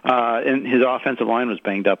 And his offensive line was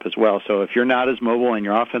banged up as well. So if you're not as mobile and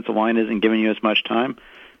your offensive line isn't giving you as much time,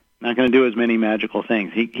 not going to do as many magical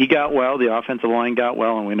things. He got well, the offensive line got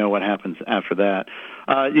well, and we know what happens after that.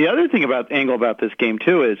 The other thing about this game,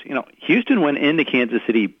 too, is, Houston went into Kansas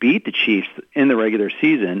City, beat the Chiefs in the regular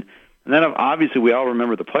season, and then obviously we all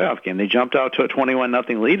remember the playoff game. They jumped out to a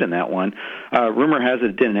 21-0 lead in that one. Rumor has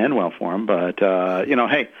it didn't end well for them, but,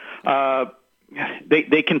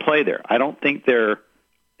 they can play there. I don't think they're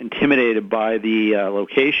intimidated by the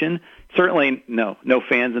location. Certainly, no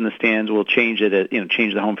fans in the stands will change it.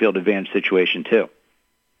 Change the home field advantage situation too.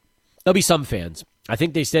 There'll be some fans. I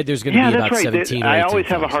think they said there's going to be about 17. I always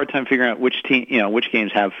have a hard time figuring out which team, which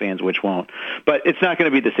games have fans, which won't. But it's not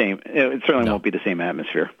going to be the same. It certainly won't be the same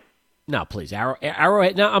atmosphere. No, please.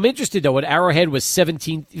 Arrowhead. Now, I'm interested, though, what Arrowhead was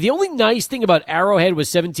 17. The only nice thing about Arrowhead was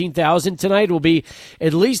 17,000 tonight will be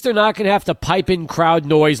at least they're not going to have to pipe in crowd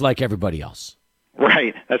noise like everybody else.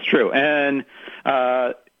 Right. That's true. And,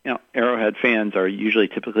 Arrowhead fans are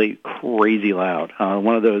typically crazy loud.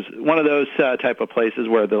 One of those type of places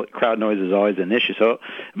where the crowd noise is always an issue. So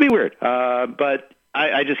it'd be weird. But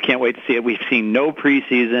I just can't wait to see it. We've seen no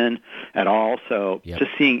preseason at all. So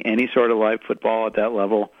just seeing any sort of live football at that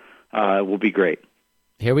level will be great.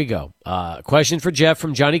 Here we go. Question for Jeff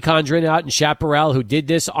from Johnny Condren out in Chaparral, who did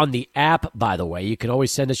this on the app, by the way. You can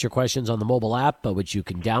always send us your questions on the mobile app, which you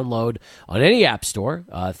can download on any app store,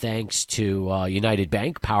 thanks to United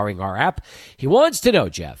Bank powering our app. He wants to know,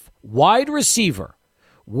 Jeff, wide receiver,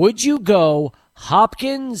 would you go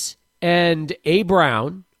Hopkins and A.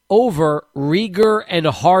 Brown over Rieger and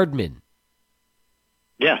Hardman?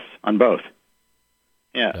 Yes, on both.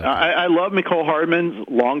 Yeah, okay. I love Mecole Hardman's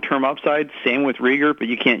long-term upside. Same with Rieger, but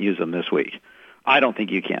you can't use them this week. I don't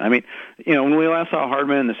think you can. I mean, when we last saw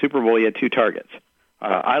Hardman in the Super Bowl, he had 2 targets.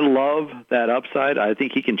 I love that upside. I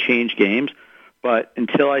think he can change games, but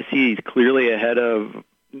until I see he's clearly ahead of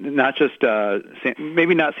not just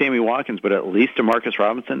maybe not Sammy Watkins, but at least DeMarcus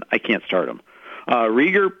Robinson, I can't start him.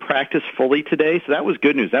 Rieger practiced fully today, so that was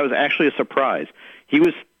good news. That was actually a surprise. He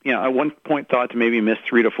was, at one point thought to maybe miss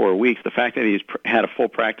 3 to 4 weeks. The fact that he's had a full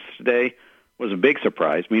practice today was a big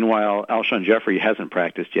surprise. Meanwhile, Alshon Jeffrey hasn't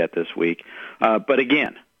practiced yet this week. But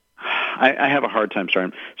again, I have a hard time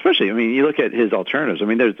starting, especially, you look at his alternatives.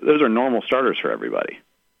 Those are normal starters for everybody.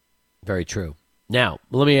 Very true. Now,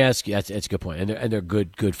 let me ask you, that's a good point, and they're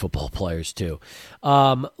good football players too.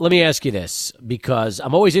 Let me ask you this, because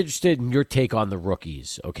I'm always interested in your take on the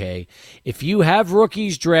rookies, okay? If you have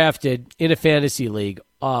rookies drafted in a fantasy league,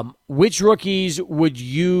 which rookies would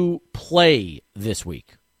you play this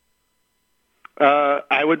week?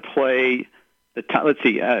 I would play let's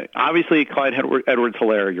see, obviously Clyde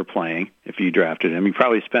Edwards-Helaire you're playing if you drafted him. You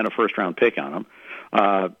probably spent a first-round pick on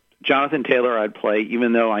him. Jonathan Taylor I'd play,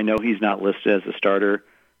 even though I know he's not listed as a starter.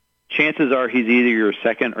 Chances are he's either your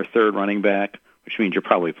second or third running back, which means you're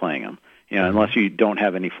probably playing him, unless you don't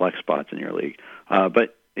have any flex spots in your league.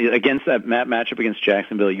 But against that matchup against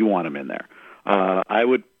Jacksonville, you want him in there. I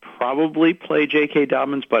would probably play J.K.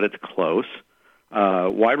 Dobbins, but it's close.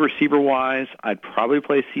 Wide receiver-wise, I'd probably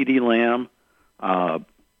play C.D. Lamb,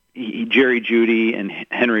 Jerry Jeudy, and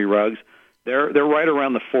Henry Ruggs. They're right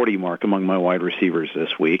around the 40 mark among my wide receivers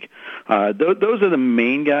this week. Those are the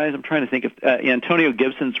main guys. I'm trying to think if Antonio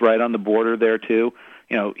Gibson's right on the border there too.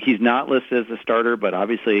 He's not listed as a starter, but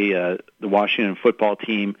obviously the Washington football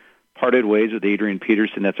team parted ways with Adrian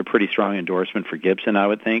Peterson. That's a pretty strong endorsement for Gibson, I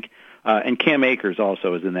would think. And Cam Akers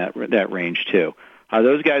also is in that range too.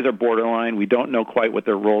 Those guys are borderline. We don't know quite what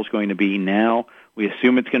their role is going to be now. We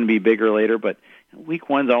assume it's going to be bigger later, but week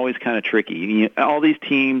one's always kind of tricky. All these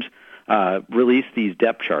teams release these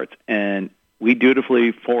depth charts, and we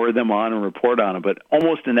dutifully forward them on and report on them. But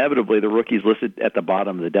almost inevitably, the rookie's listed at the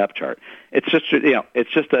bottom of the depth chart. It's just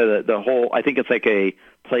the whole. I think it's like a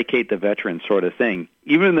placate the veteran sort of thing.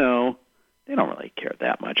 Even though they don't really care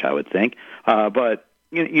that much, I would think. But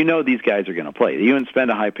these guys are going to play. You even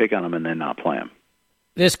spend a high pick on them and then not play them.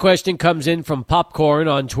 This question comes in from Popcorn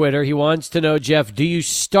on Twitter. He wants to know, Jeff, do you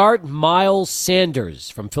start Miles Sanders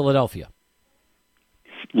from Philadelphia?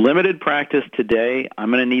 Limited practice today.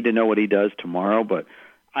 I'm going to need to know what he does tomorrow. But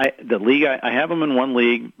I have him in one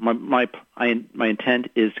league. My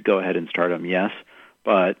intent is to go ahead and start him. Yes,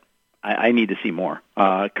 but I need to see more.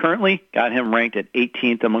 Currently, got him ranked at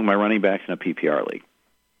 18th among my running backs in a PPR league.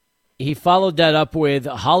 He followed that up with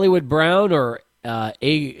Hollywood Brown or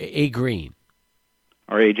A. Green.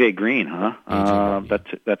 Or A.J. Green, huh? A.J.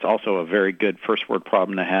 Green, That's also a very good first-word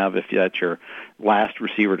problem to have if that's your last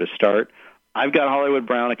receiver to start. I've got Hollywood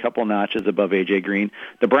Brown a couple notches above A.J. Green.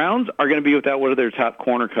 The Browns are going to be without one of their top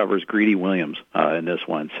corner covers, Greedy Williams, in this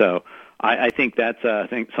one. So I think that's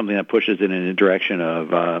something that pushes it in the direction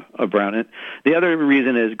of Brown. And the other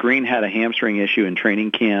reason is Green had a hamstring issue in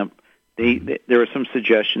training camp. There was some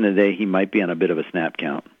suggestion today he might be on a bit of a snap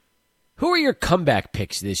count. Who are your comeback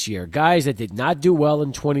picks this year? Guys that did not do well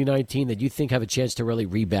in 2019 that you think have a chance to really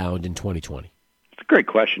rebound in 2020? It's a great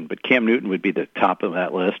question, but Cam Newton would be the top of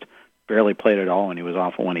that list. Barely played at all, and he was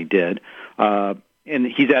awful when he did. And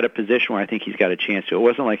he's at a position where I think he's got a chance to. It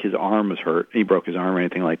wasn't like his arm was hurt. He broke his arm or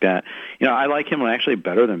anything like that. I like him actually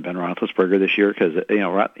better than Ben Roethlisberger this year because,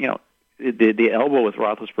 the elbow with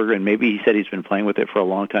Roethlisberger, and maybe he said he's been playing with it for a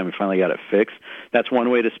long time and finally got it fixed. That's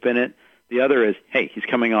one way to spin it. The other is, hey, he's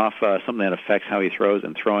coming off something that affects how he throws,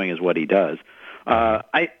 and throwing is what he does.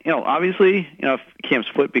 Obviously, if Cam's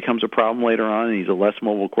foot becomes a problem later on, and he's a less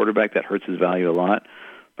mobile quarterback, that hurts his value a lot.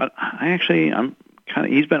 But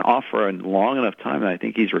he's been off for a long enough time that I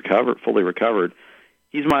think he's fully recovered.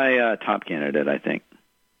 He's my top candidate, I think.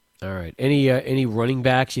 All right. Any running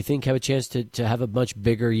backs you think have a chance to have a much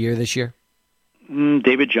bigger year this year?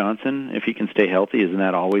 David Johnson, if he can stay healthy, isn't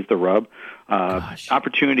that always the rub?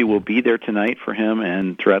 Opportunity will be there tonight for him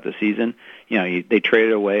and throughout the season. They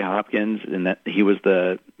traded away Hopkins, and that he was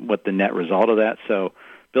the net result of that. So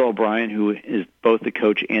Bill O'Brien, who is both the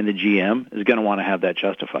coach and the GM, is going to want to have that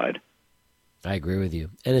justified. I agree with you.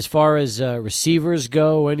 And as far as receivers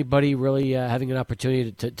go, anybody really having an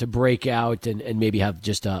opportunity to break out and maybe have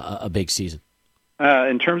just a big season?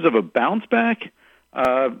 In terms of a bounce back,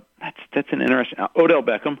 that's an interesting. Odell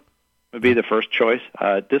Beckham would be the first choice.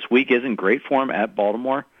 This week isn't great for him at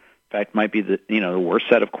Baltimore. In fact, might be the worst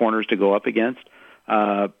set of corners to go up against.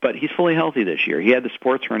 But he's fully healthy this year. He had the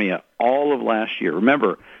sports hernia all of last year.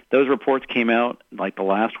 Remember, those reports came out like the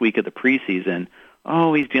last week of the preseason.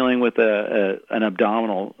 Oh, he's dealing with an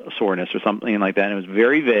abdominal soreness or something like that. And it was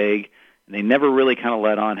very vague. And they never really kind of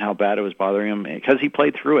let on how bad it was bothering him because he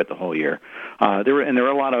played through it the whole year. There were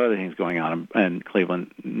a lot of other things going on in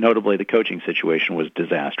Cleveland. Notably, the coaching situation was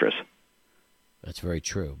disastrous. That's very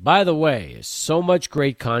true. By the way, so much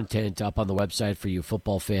great content up on the website for you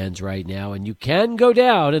football fans right now, and you can go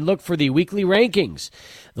down and look for the weekly rankings.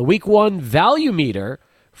 The Week 1 value meter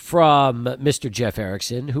from Mr. Jeff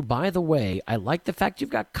Erickson, who, by the way, I like the fact you've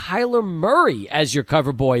got Kyler Murray as your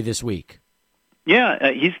cover boy this week.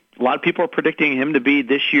 Yeah, he's A lot of people are predicting him to be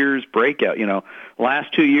this year's breakout.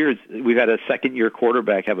 Last 2 years, we've had a second-year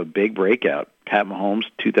quarterback have a big breakout. Pat Mahomes,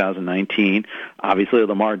 2019. Obviously,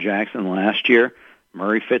 Lamar Jackson last year.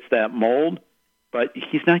 Murray fits that mold, but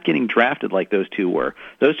he's not getting drafted like those two were.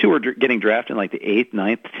 Those two were getting drafted in like the 8th,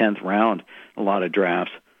 9th, 10th round, a lot of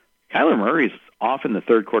drafts. Kyler Murray's often the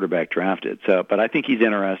third quarterback drafted, but I think he's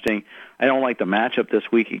interesting. I don't like the matchup this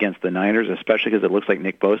week against the Niners, especially because it looks like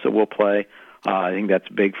Nick Bosa will play. I think that's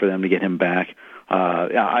big for them to get him back.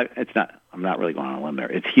 I'm not really going on a limb there.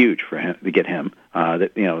 It's huge for him to get him.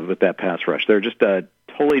 With that pass rush, they're just a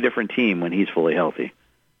totally different team when he's fully healthy.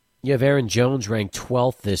 You have Aaron Jones ranked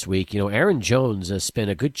 12th this week. Aaron Jones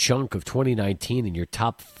spent a good chunk of 2019 in your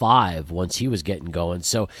top 5 once he was getting going.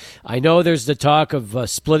 So I know there's the talk of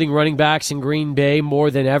splitting running backs in Green Bay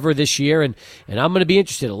more than ever this year, and I'm going to be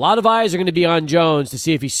interested. A lot of eyes are going to be on Jones to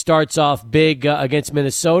see if he starts off big against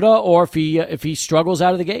Minnesota or if he struggles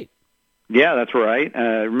out of the gate. Yeah, that's right.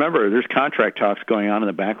 Remember, there's contract talks going on in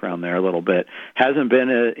the background there a little bit. Hasn't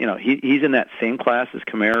been he's in that same class as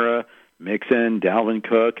Kamara, Mixon, Dalvin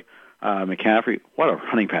Cook, McCaffrey. What a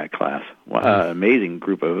running back class. What an amazing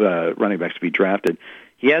group of running backs to be drafted.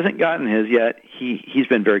 He hasn't gotten his yet. He's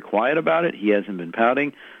been very quiet about it. He hasn't been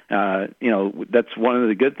pouting. That's one of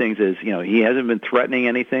the good things is, he hasn't been threatening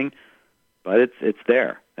anything, but it's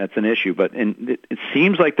there. That's an issue. But it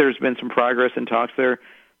seems like there's been some progress in talks there,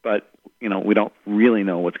 but we don't really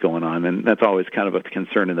know what's going on, and that's always kind of a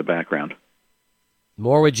concern in the background.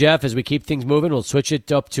 More with Jeff as we keep things moving. We'll switch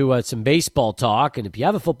it up to some baseball talk. And if you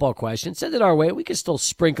have a football question, send it our way. We can still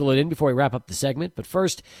sprinkle it in before we wrap up the segment. But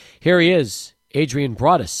first, here he is, Adrian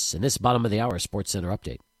Broadus, in this bottom of the hour Sports Center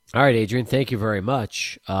update. All right, Adrian, thank you very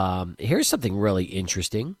much. Here's something really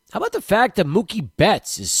interesting. How about the fact that Mookie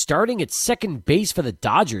Betts is starting at second base for the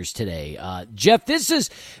Dodgers today? Jeff, this is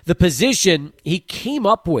the position he came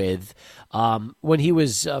up with when he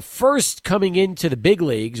was first coming into the big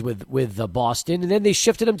leagues with Boston, and then they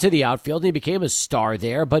shifted him to the outfield, and he became a star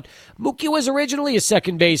there. But Mookie was originally a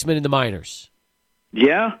second baseman in the minors.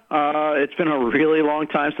 Yeah, it's been a really long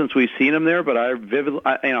time since we've seen him there, but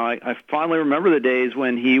I fondly remember the days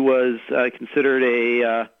when he was considered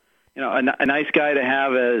a nice guy to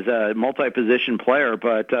have as a multi-position player.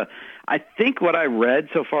 But I think what I read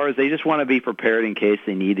so far is they just want to be prepared in case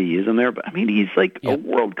they need to use him there. But I mean, he's like a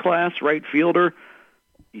world-class right fielder.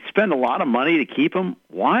 You spend a lot of money to keep him.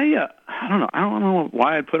 Why? I don't know. I don't know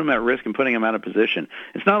why I'd put him at risk and putting him out of position.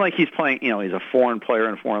 It's not like he's playing. He's a foreign player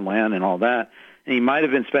in a foreign land and all that. And he might have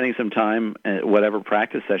been spending some time at whatever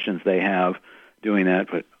practice sessions they have doing that,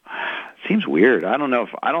 but it seems weird. I don't know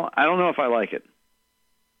if I like it.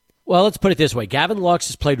 Well, let's put it this way. Gavin Lux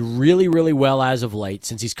has played really, really well as of late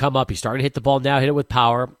since he's come up. He's starting to hit the ball now, hit it with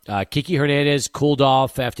power. Kiki Hernandez cooled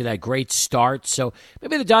off after that great start. So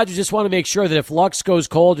maybe the Dodgers just want to make sure that if Lux goes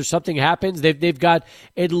cold or something happens, they've got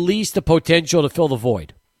at least the potential to fill the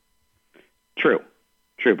void.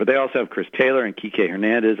 True, but they also have Chris Taylor and Kike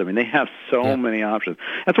Hernandez. I mean, they have so many options.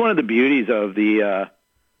 That's one of the beauties of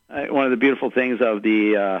one of the beautiful things of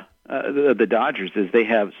the Dodgers is they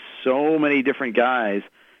have so many different guys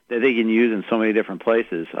that they can use in so many different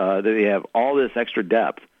places. That they have all this extra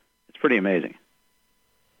depth. It's pretty amazing.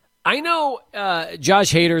 I know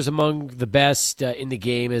Josh Hader's among the best in the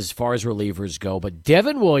game as far as relievers go, but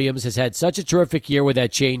Devin Williams has had such a terrific year with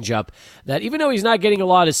that changeup that even though he's not getting a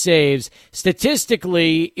lot of saves,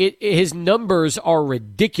 statistically, his numbers are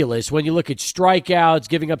ridiculous. When you look at strikeouts,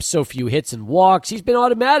 giving up so few hits and walks, he's been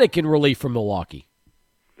automatic in relief from Milwaukee.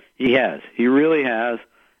 He has. He really has.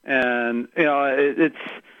 And,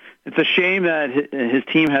 it's a shame that his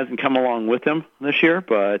team hasn't come along with him this year,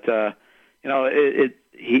 but,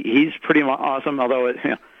 he's pretty awesome, although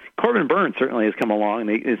Corbin Burns certainly has come along.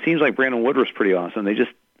 It seems like Brandon Woodruff's pretty awesome.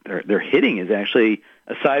 Their hitting is actually,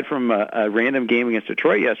 aside from a random game against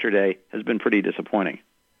Detroit yesterday, has been pretty disappointing.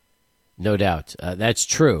 No doubt. That's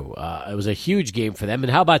true. It was a huge game for them.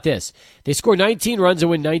 And how about this? They score 19 runs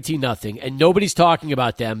and win 19-0, and nobody's talking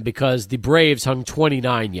about them because the Braves hung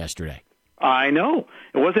 29 yesterday. I know.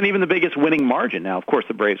 It wasn't even the biggest winning margin. Now, of course,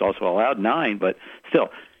 the Braves also allowed 9, but still,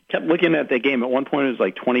 kept looking at that game. At one point, it was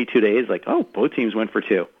like 22 days, like, oh, both teams went for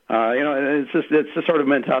 2. It's the sort of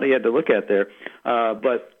mentality you had to look at there.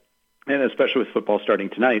 And especially with football starting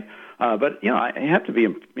tonight. But I have to be,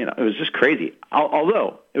 it was just crazy.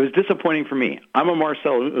 Although, it was disappointing for me. I'm a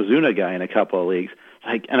Marcell Ozuna guy in a couple of leagues.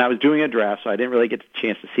 And I was doing a draft, so I didn't really get the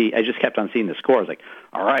chance to see. I just kept on seeing the score. I was like,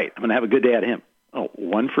 all right, I'm going to have a good day at him. Oh,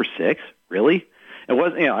 1 for 6? Really? It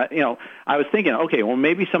was, I was thinking, okay, well,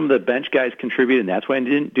 maybe some of the bench guys contributed, and that's why I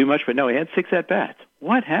didn't do much. But no, he had 6 at-bats.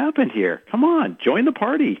 What happened here? Come on, join the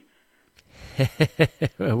party.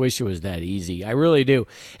 I wish it was that easy. I really do.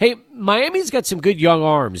 Hey, Miami's got some good young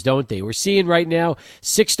arms, don't they? We're seeing right now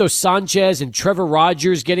Sixto Sanchez and Trevor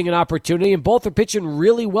Rogers getting an opportunity, and both are pitching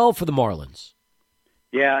really well for the Marlins.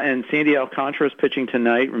 Yeah, and Sandy Alcantara's pitching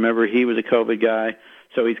tonight. Remember, he was a COVID guy,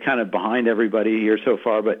 so he's kind of behind everybody here so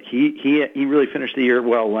far, but he really finished the year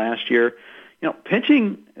well last year. You know,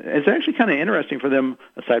 pitching is actually kind of interesting for them,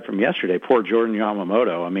 aside from yesterday. Poor Jordan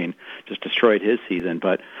Yamamoto, I mean, just destroyed his season.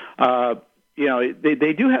 But, you know,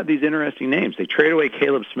 they do have these interesting names. They trade away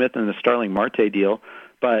Caleb Smith in the Starling Marte deal,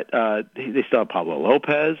 but they still have Pablo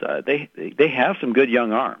Lopez. They have some good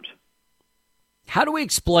young arms. How do we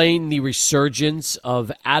explain the resurgence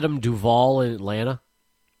of Adam Duvall in Atlanta?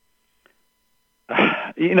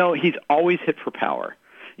 You know, he's always hit for power.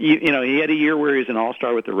 You know, he had a year where he was an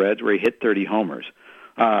all-star with the Reds where he hit 30 homers.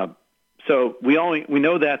 So we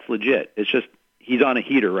know that's legit. It's just he's on a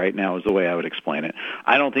heater right now is the way I would explain it.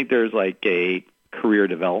 I don't think there's like a career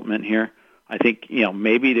development here. I think, you know,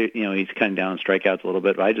 maybe he's cutting down strikeouts a little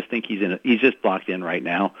bit, but I just think he's just locked in right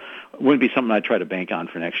now. It wouldn't be something I'd try to bank on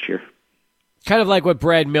for next year. Kind of like what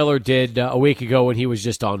Brad Miller did a week ago when he was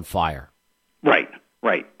just on fire. Right.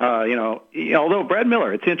 You know, although Brad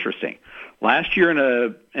Miller, it's interesting. Last year in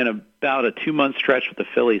about a 2-month stretch with the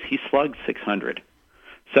Phillies, he slugged 600.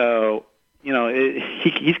 So, you know,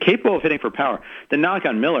 he's capable of hitting for power. The knock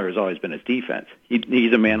on Miller has always been his defense.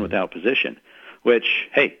 He's a man without position, which,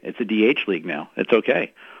 hey, it's a DH league now. It's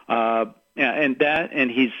okay.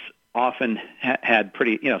 And he's often had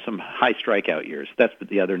pretty, you know, some high strikeout years. That's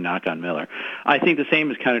the other knock on Miller. I think the same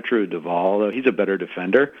is kind of true of Duvall, though he's a better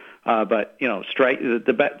defender. But, you know,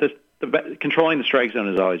 controlling the strike zone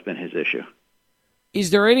has always been his issue. Is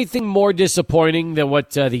there anything more disappointing than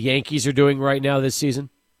what the Yankees are doing right now this season?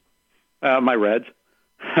 My Reds.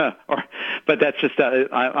 But that's just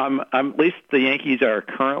I'm at least the Yankees are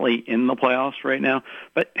currently in the playoffs right now.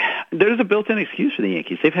 But there's a built-in excuse for the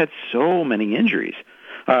Yankees. They've had so many injuries.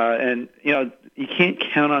 And, you know, you can't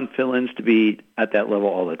count on fill-ins to be at that level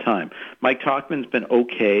all the time. Mike Tauchman's been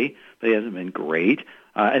okay, but he hasn't been great.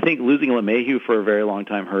 I think losing LeMahieu for a very long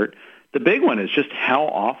time hurt. The big one is just how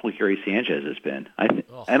awful Gary Sanchez has been. I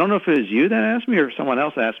don't know if it was you that asked me or someone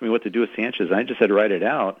else asked me what to do with Sanchez. I just said write it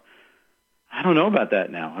out. I don't know about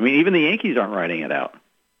that now. I mean, even the Yankees aren't writing it out.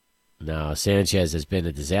 No, Sanchez has been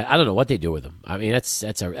a disaster. I don't know what they do with him. I mean,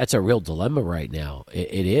 that's a real dilemma right now.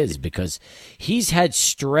 It is, because he's had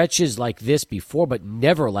stretches like this before, but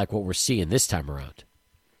never like what we're seeing this time around.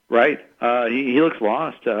 Right. He looks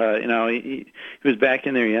lost. You know, he was back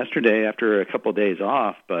in there yesterday after a couple of days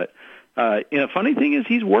off. But you know, funny thing is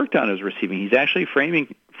he's worked on his receiving. He's actually framing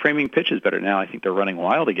pitches better now. I think they're running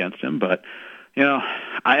wild against him. But you know,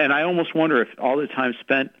 I almost wonder if all the time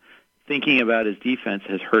spent thinking about his defense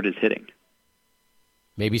has hurt his hitting.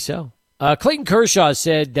 Maybe so. Clayton Kershaw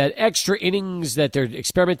said that extra innings that they're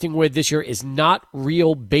experimenting with this year is not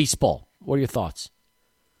real baseball. What are your thoughts?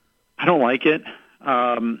 I don't like it.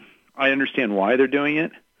 I understand why they're doing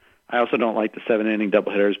it. I also don't like the 7-inning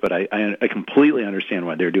doubleheaders, but I completely understand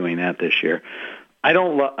why they're doing that this year.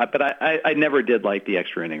 But I never did like the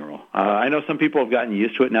extra inning rule. I know some people have gotten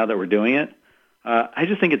used to it now that we're doing it. I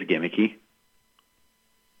just think it's gimmicky.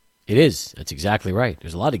 It is. That's exactly right.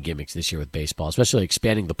 There's a lot of gimmicks this year with baseball, especially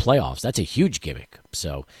expanding the playoffs. That's a huge gimmick.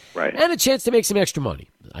 So, right. And a chance to make some extra money.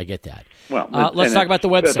 I get that. Well, let's talk about the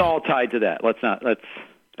website. It's all tied to that.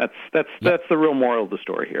 That's the real moral of the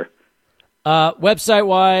story here.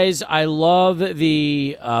 Website-wise, I love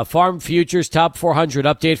the Farm Futures Top 400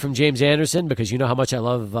 update from James Anderson, because you know how much I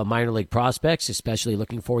love minor league prospects, especially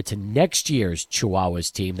looking forward to next year's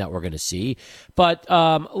Chihuahuas team that we're going to see. But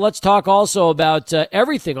let's talk also about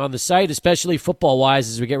everything on the site, especially football-wise,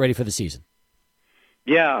 as we get ready for the season.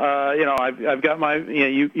 Yeah, you know, I've got my, you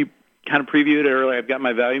know, you kind of previewed it earlier. I've got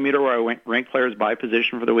my value meter where I rank players by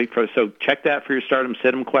position for the week. So check that for your start 'em,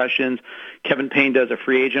 sit 'em questions. Kevin Payne does a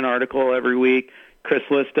free agent article every week. Chris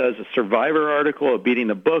List does a survivor article, a beating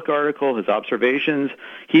the book article, his observations.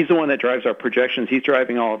 He's the one that drives our projections. He's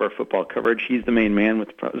driving all of our football coverage. He's the main man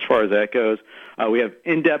as far as that goes. We have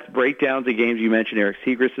in-depth breakdowns of games. You mentioned Eric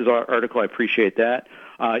Segrist's article. I appreciate that.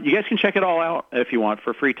 You guys can check it all out if you want for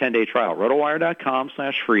a free 10-day trial.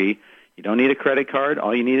 rotowire.com/free. You don't need a credit card.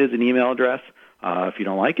 All you need is an email address. If you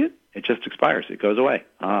don't like it, it just expires. It goes away.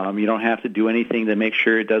 You don't have to do anything to make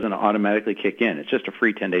sure it doesn't automatically kick in. It's just a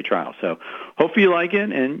free 10-day trial. So hopefully you like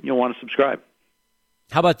it and you'll want to subscribe.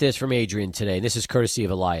 How about this from Adrian today? This is courtesy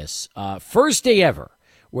of Elias. First day ever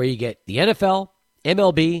where you get the NFL,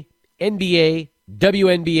 MLB, NBA,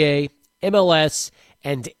 WNBA, MLS,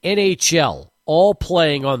 and NHL all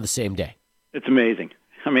playing on the same day. It's amazing.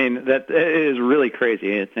 I mean, that is really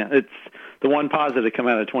crazy. It's the one positive to come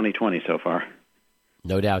out of 2020 so far.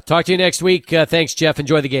 No doubt. Talk to you next week. Thanks, Jeff.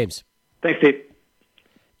 Enjoy the games. Thanks, Steve.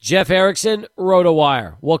 Jeff Erickson,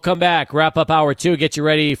 RotoWire. We'll come back, wrap up hour 2, get you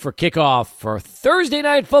ready for kickoff for Thursday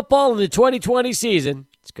Night Football in the 2020 season.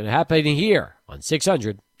 It's going to happen here on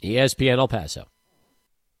 600 ESPN El Paso.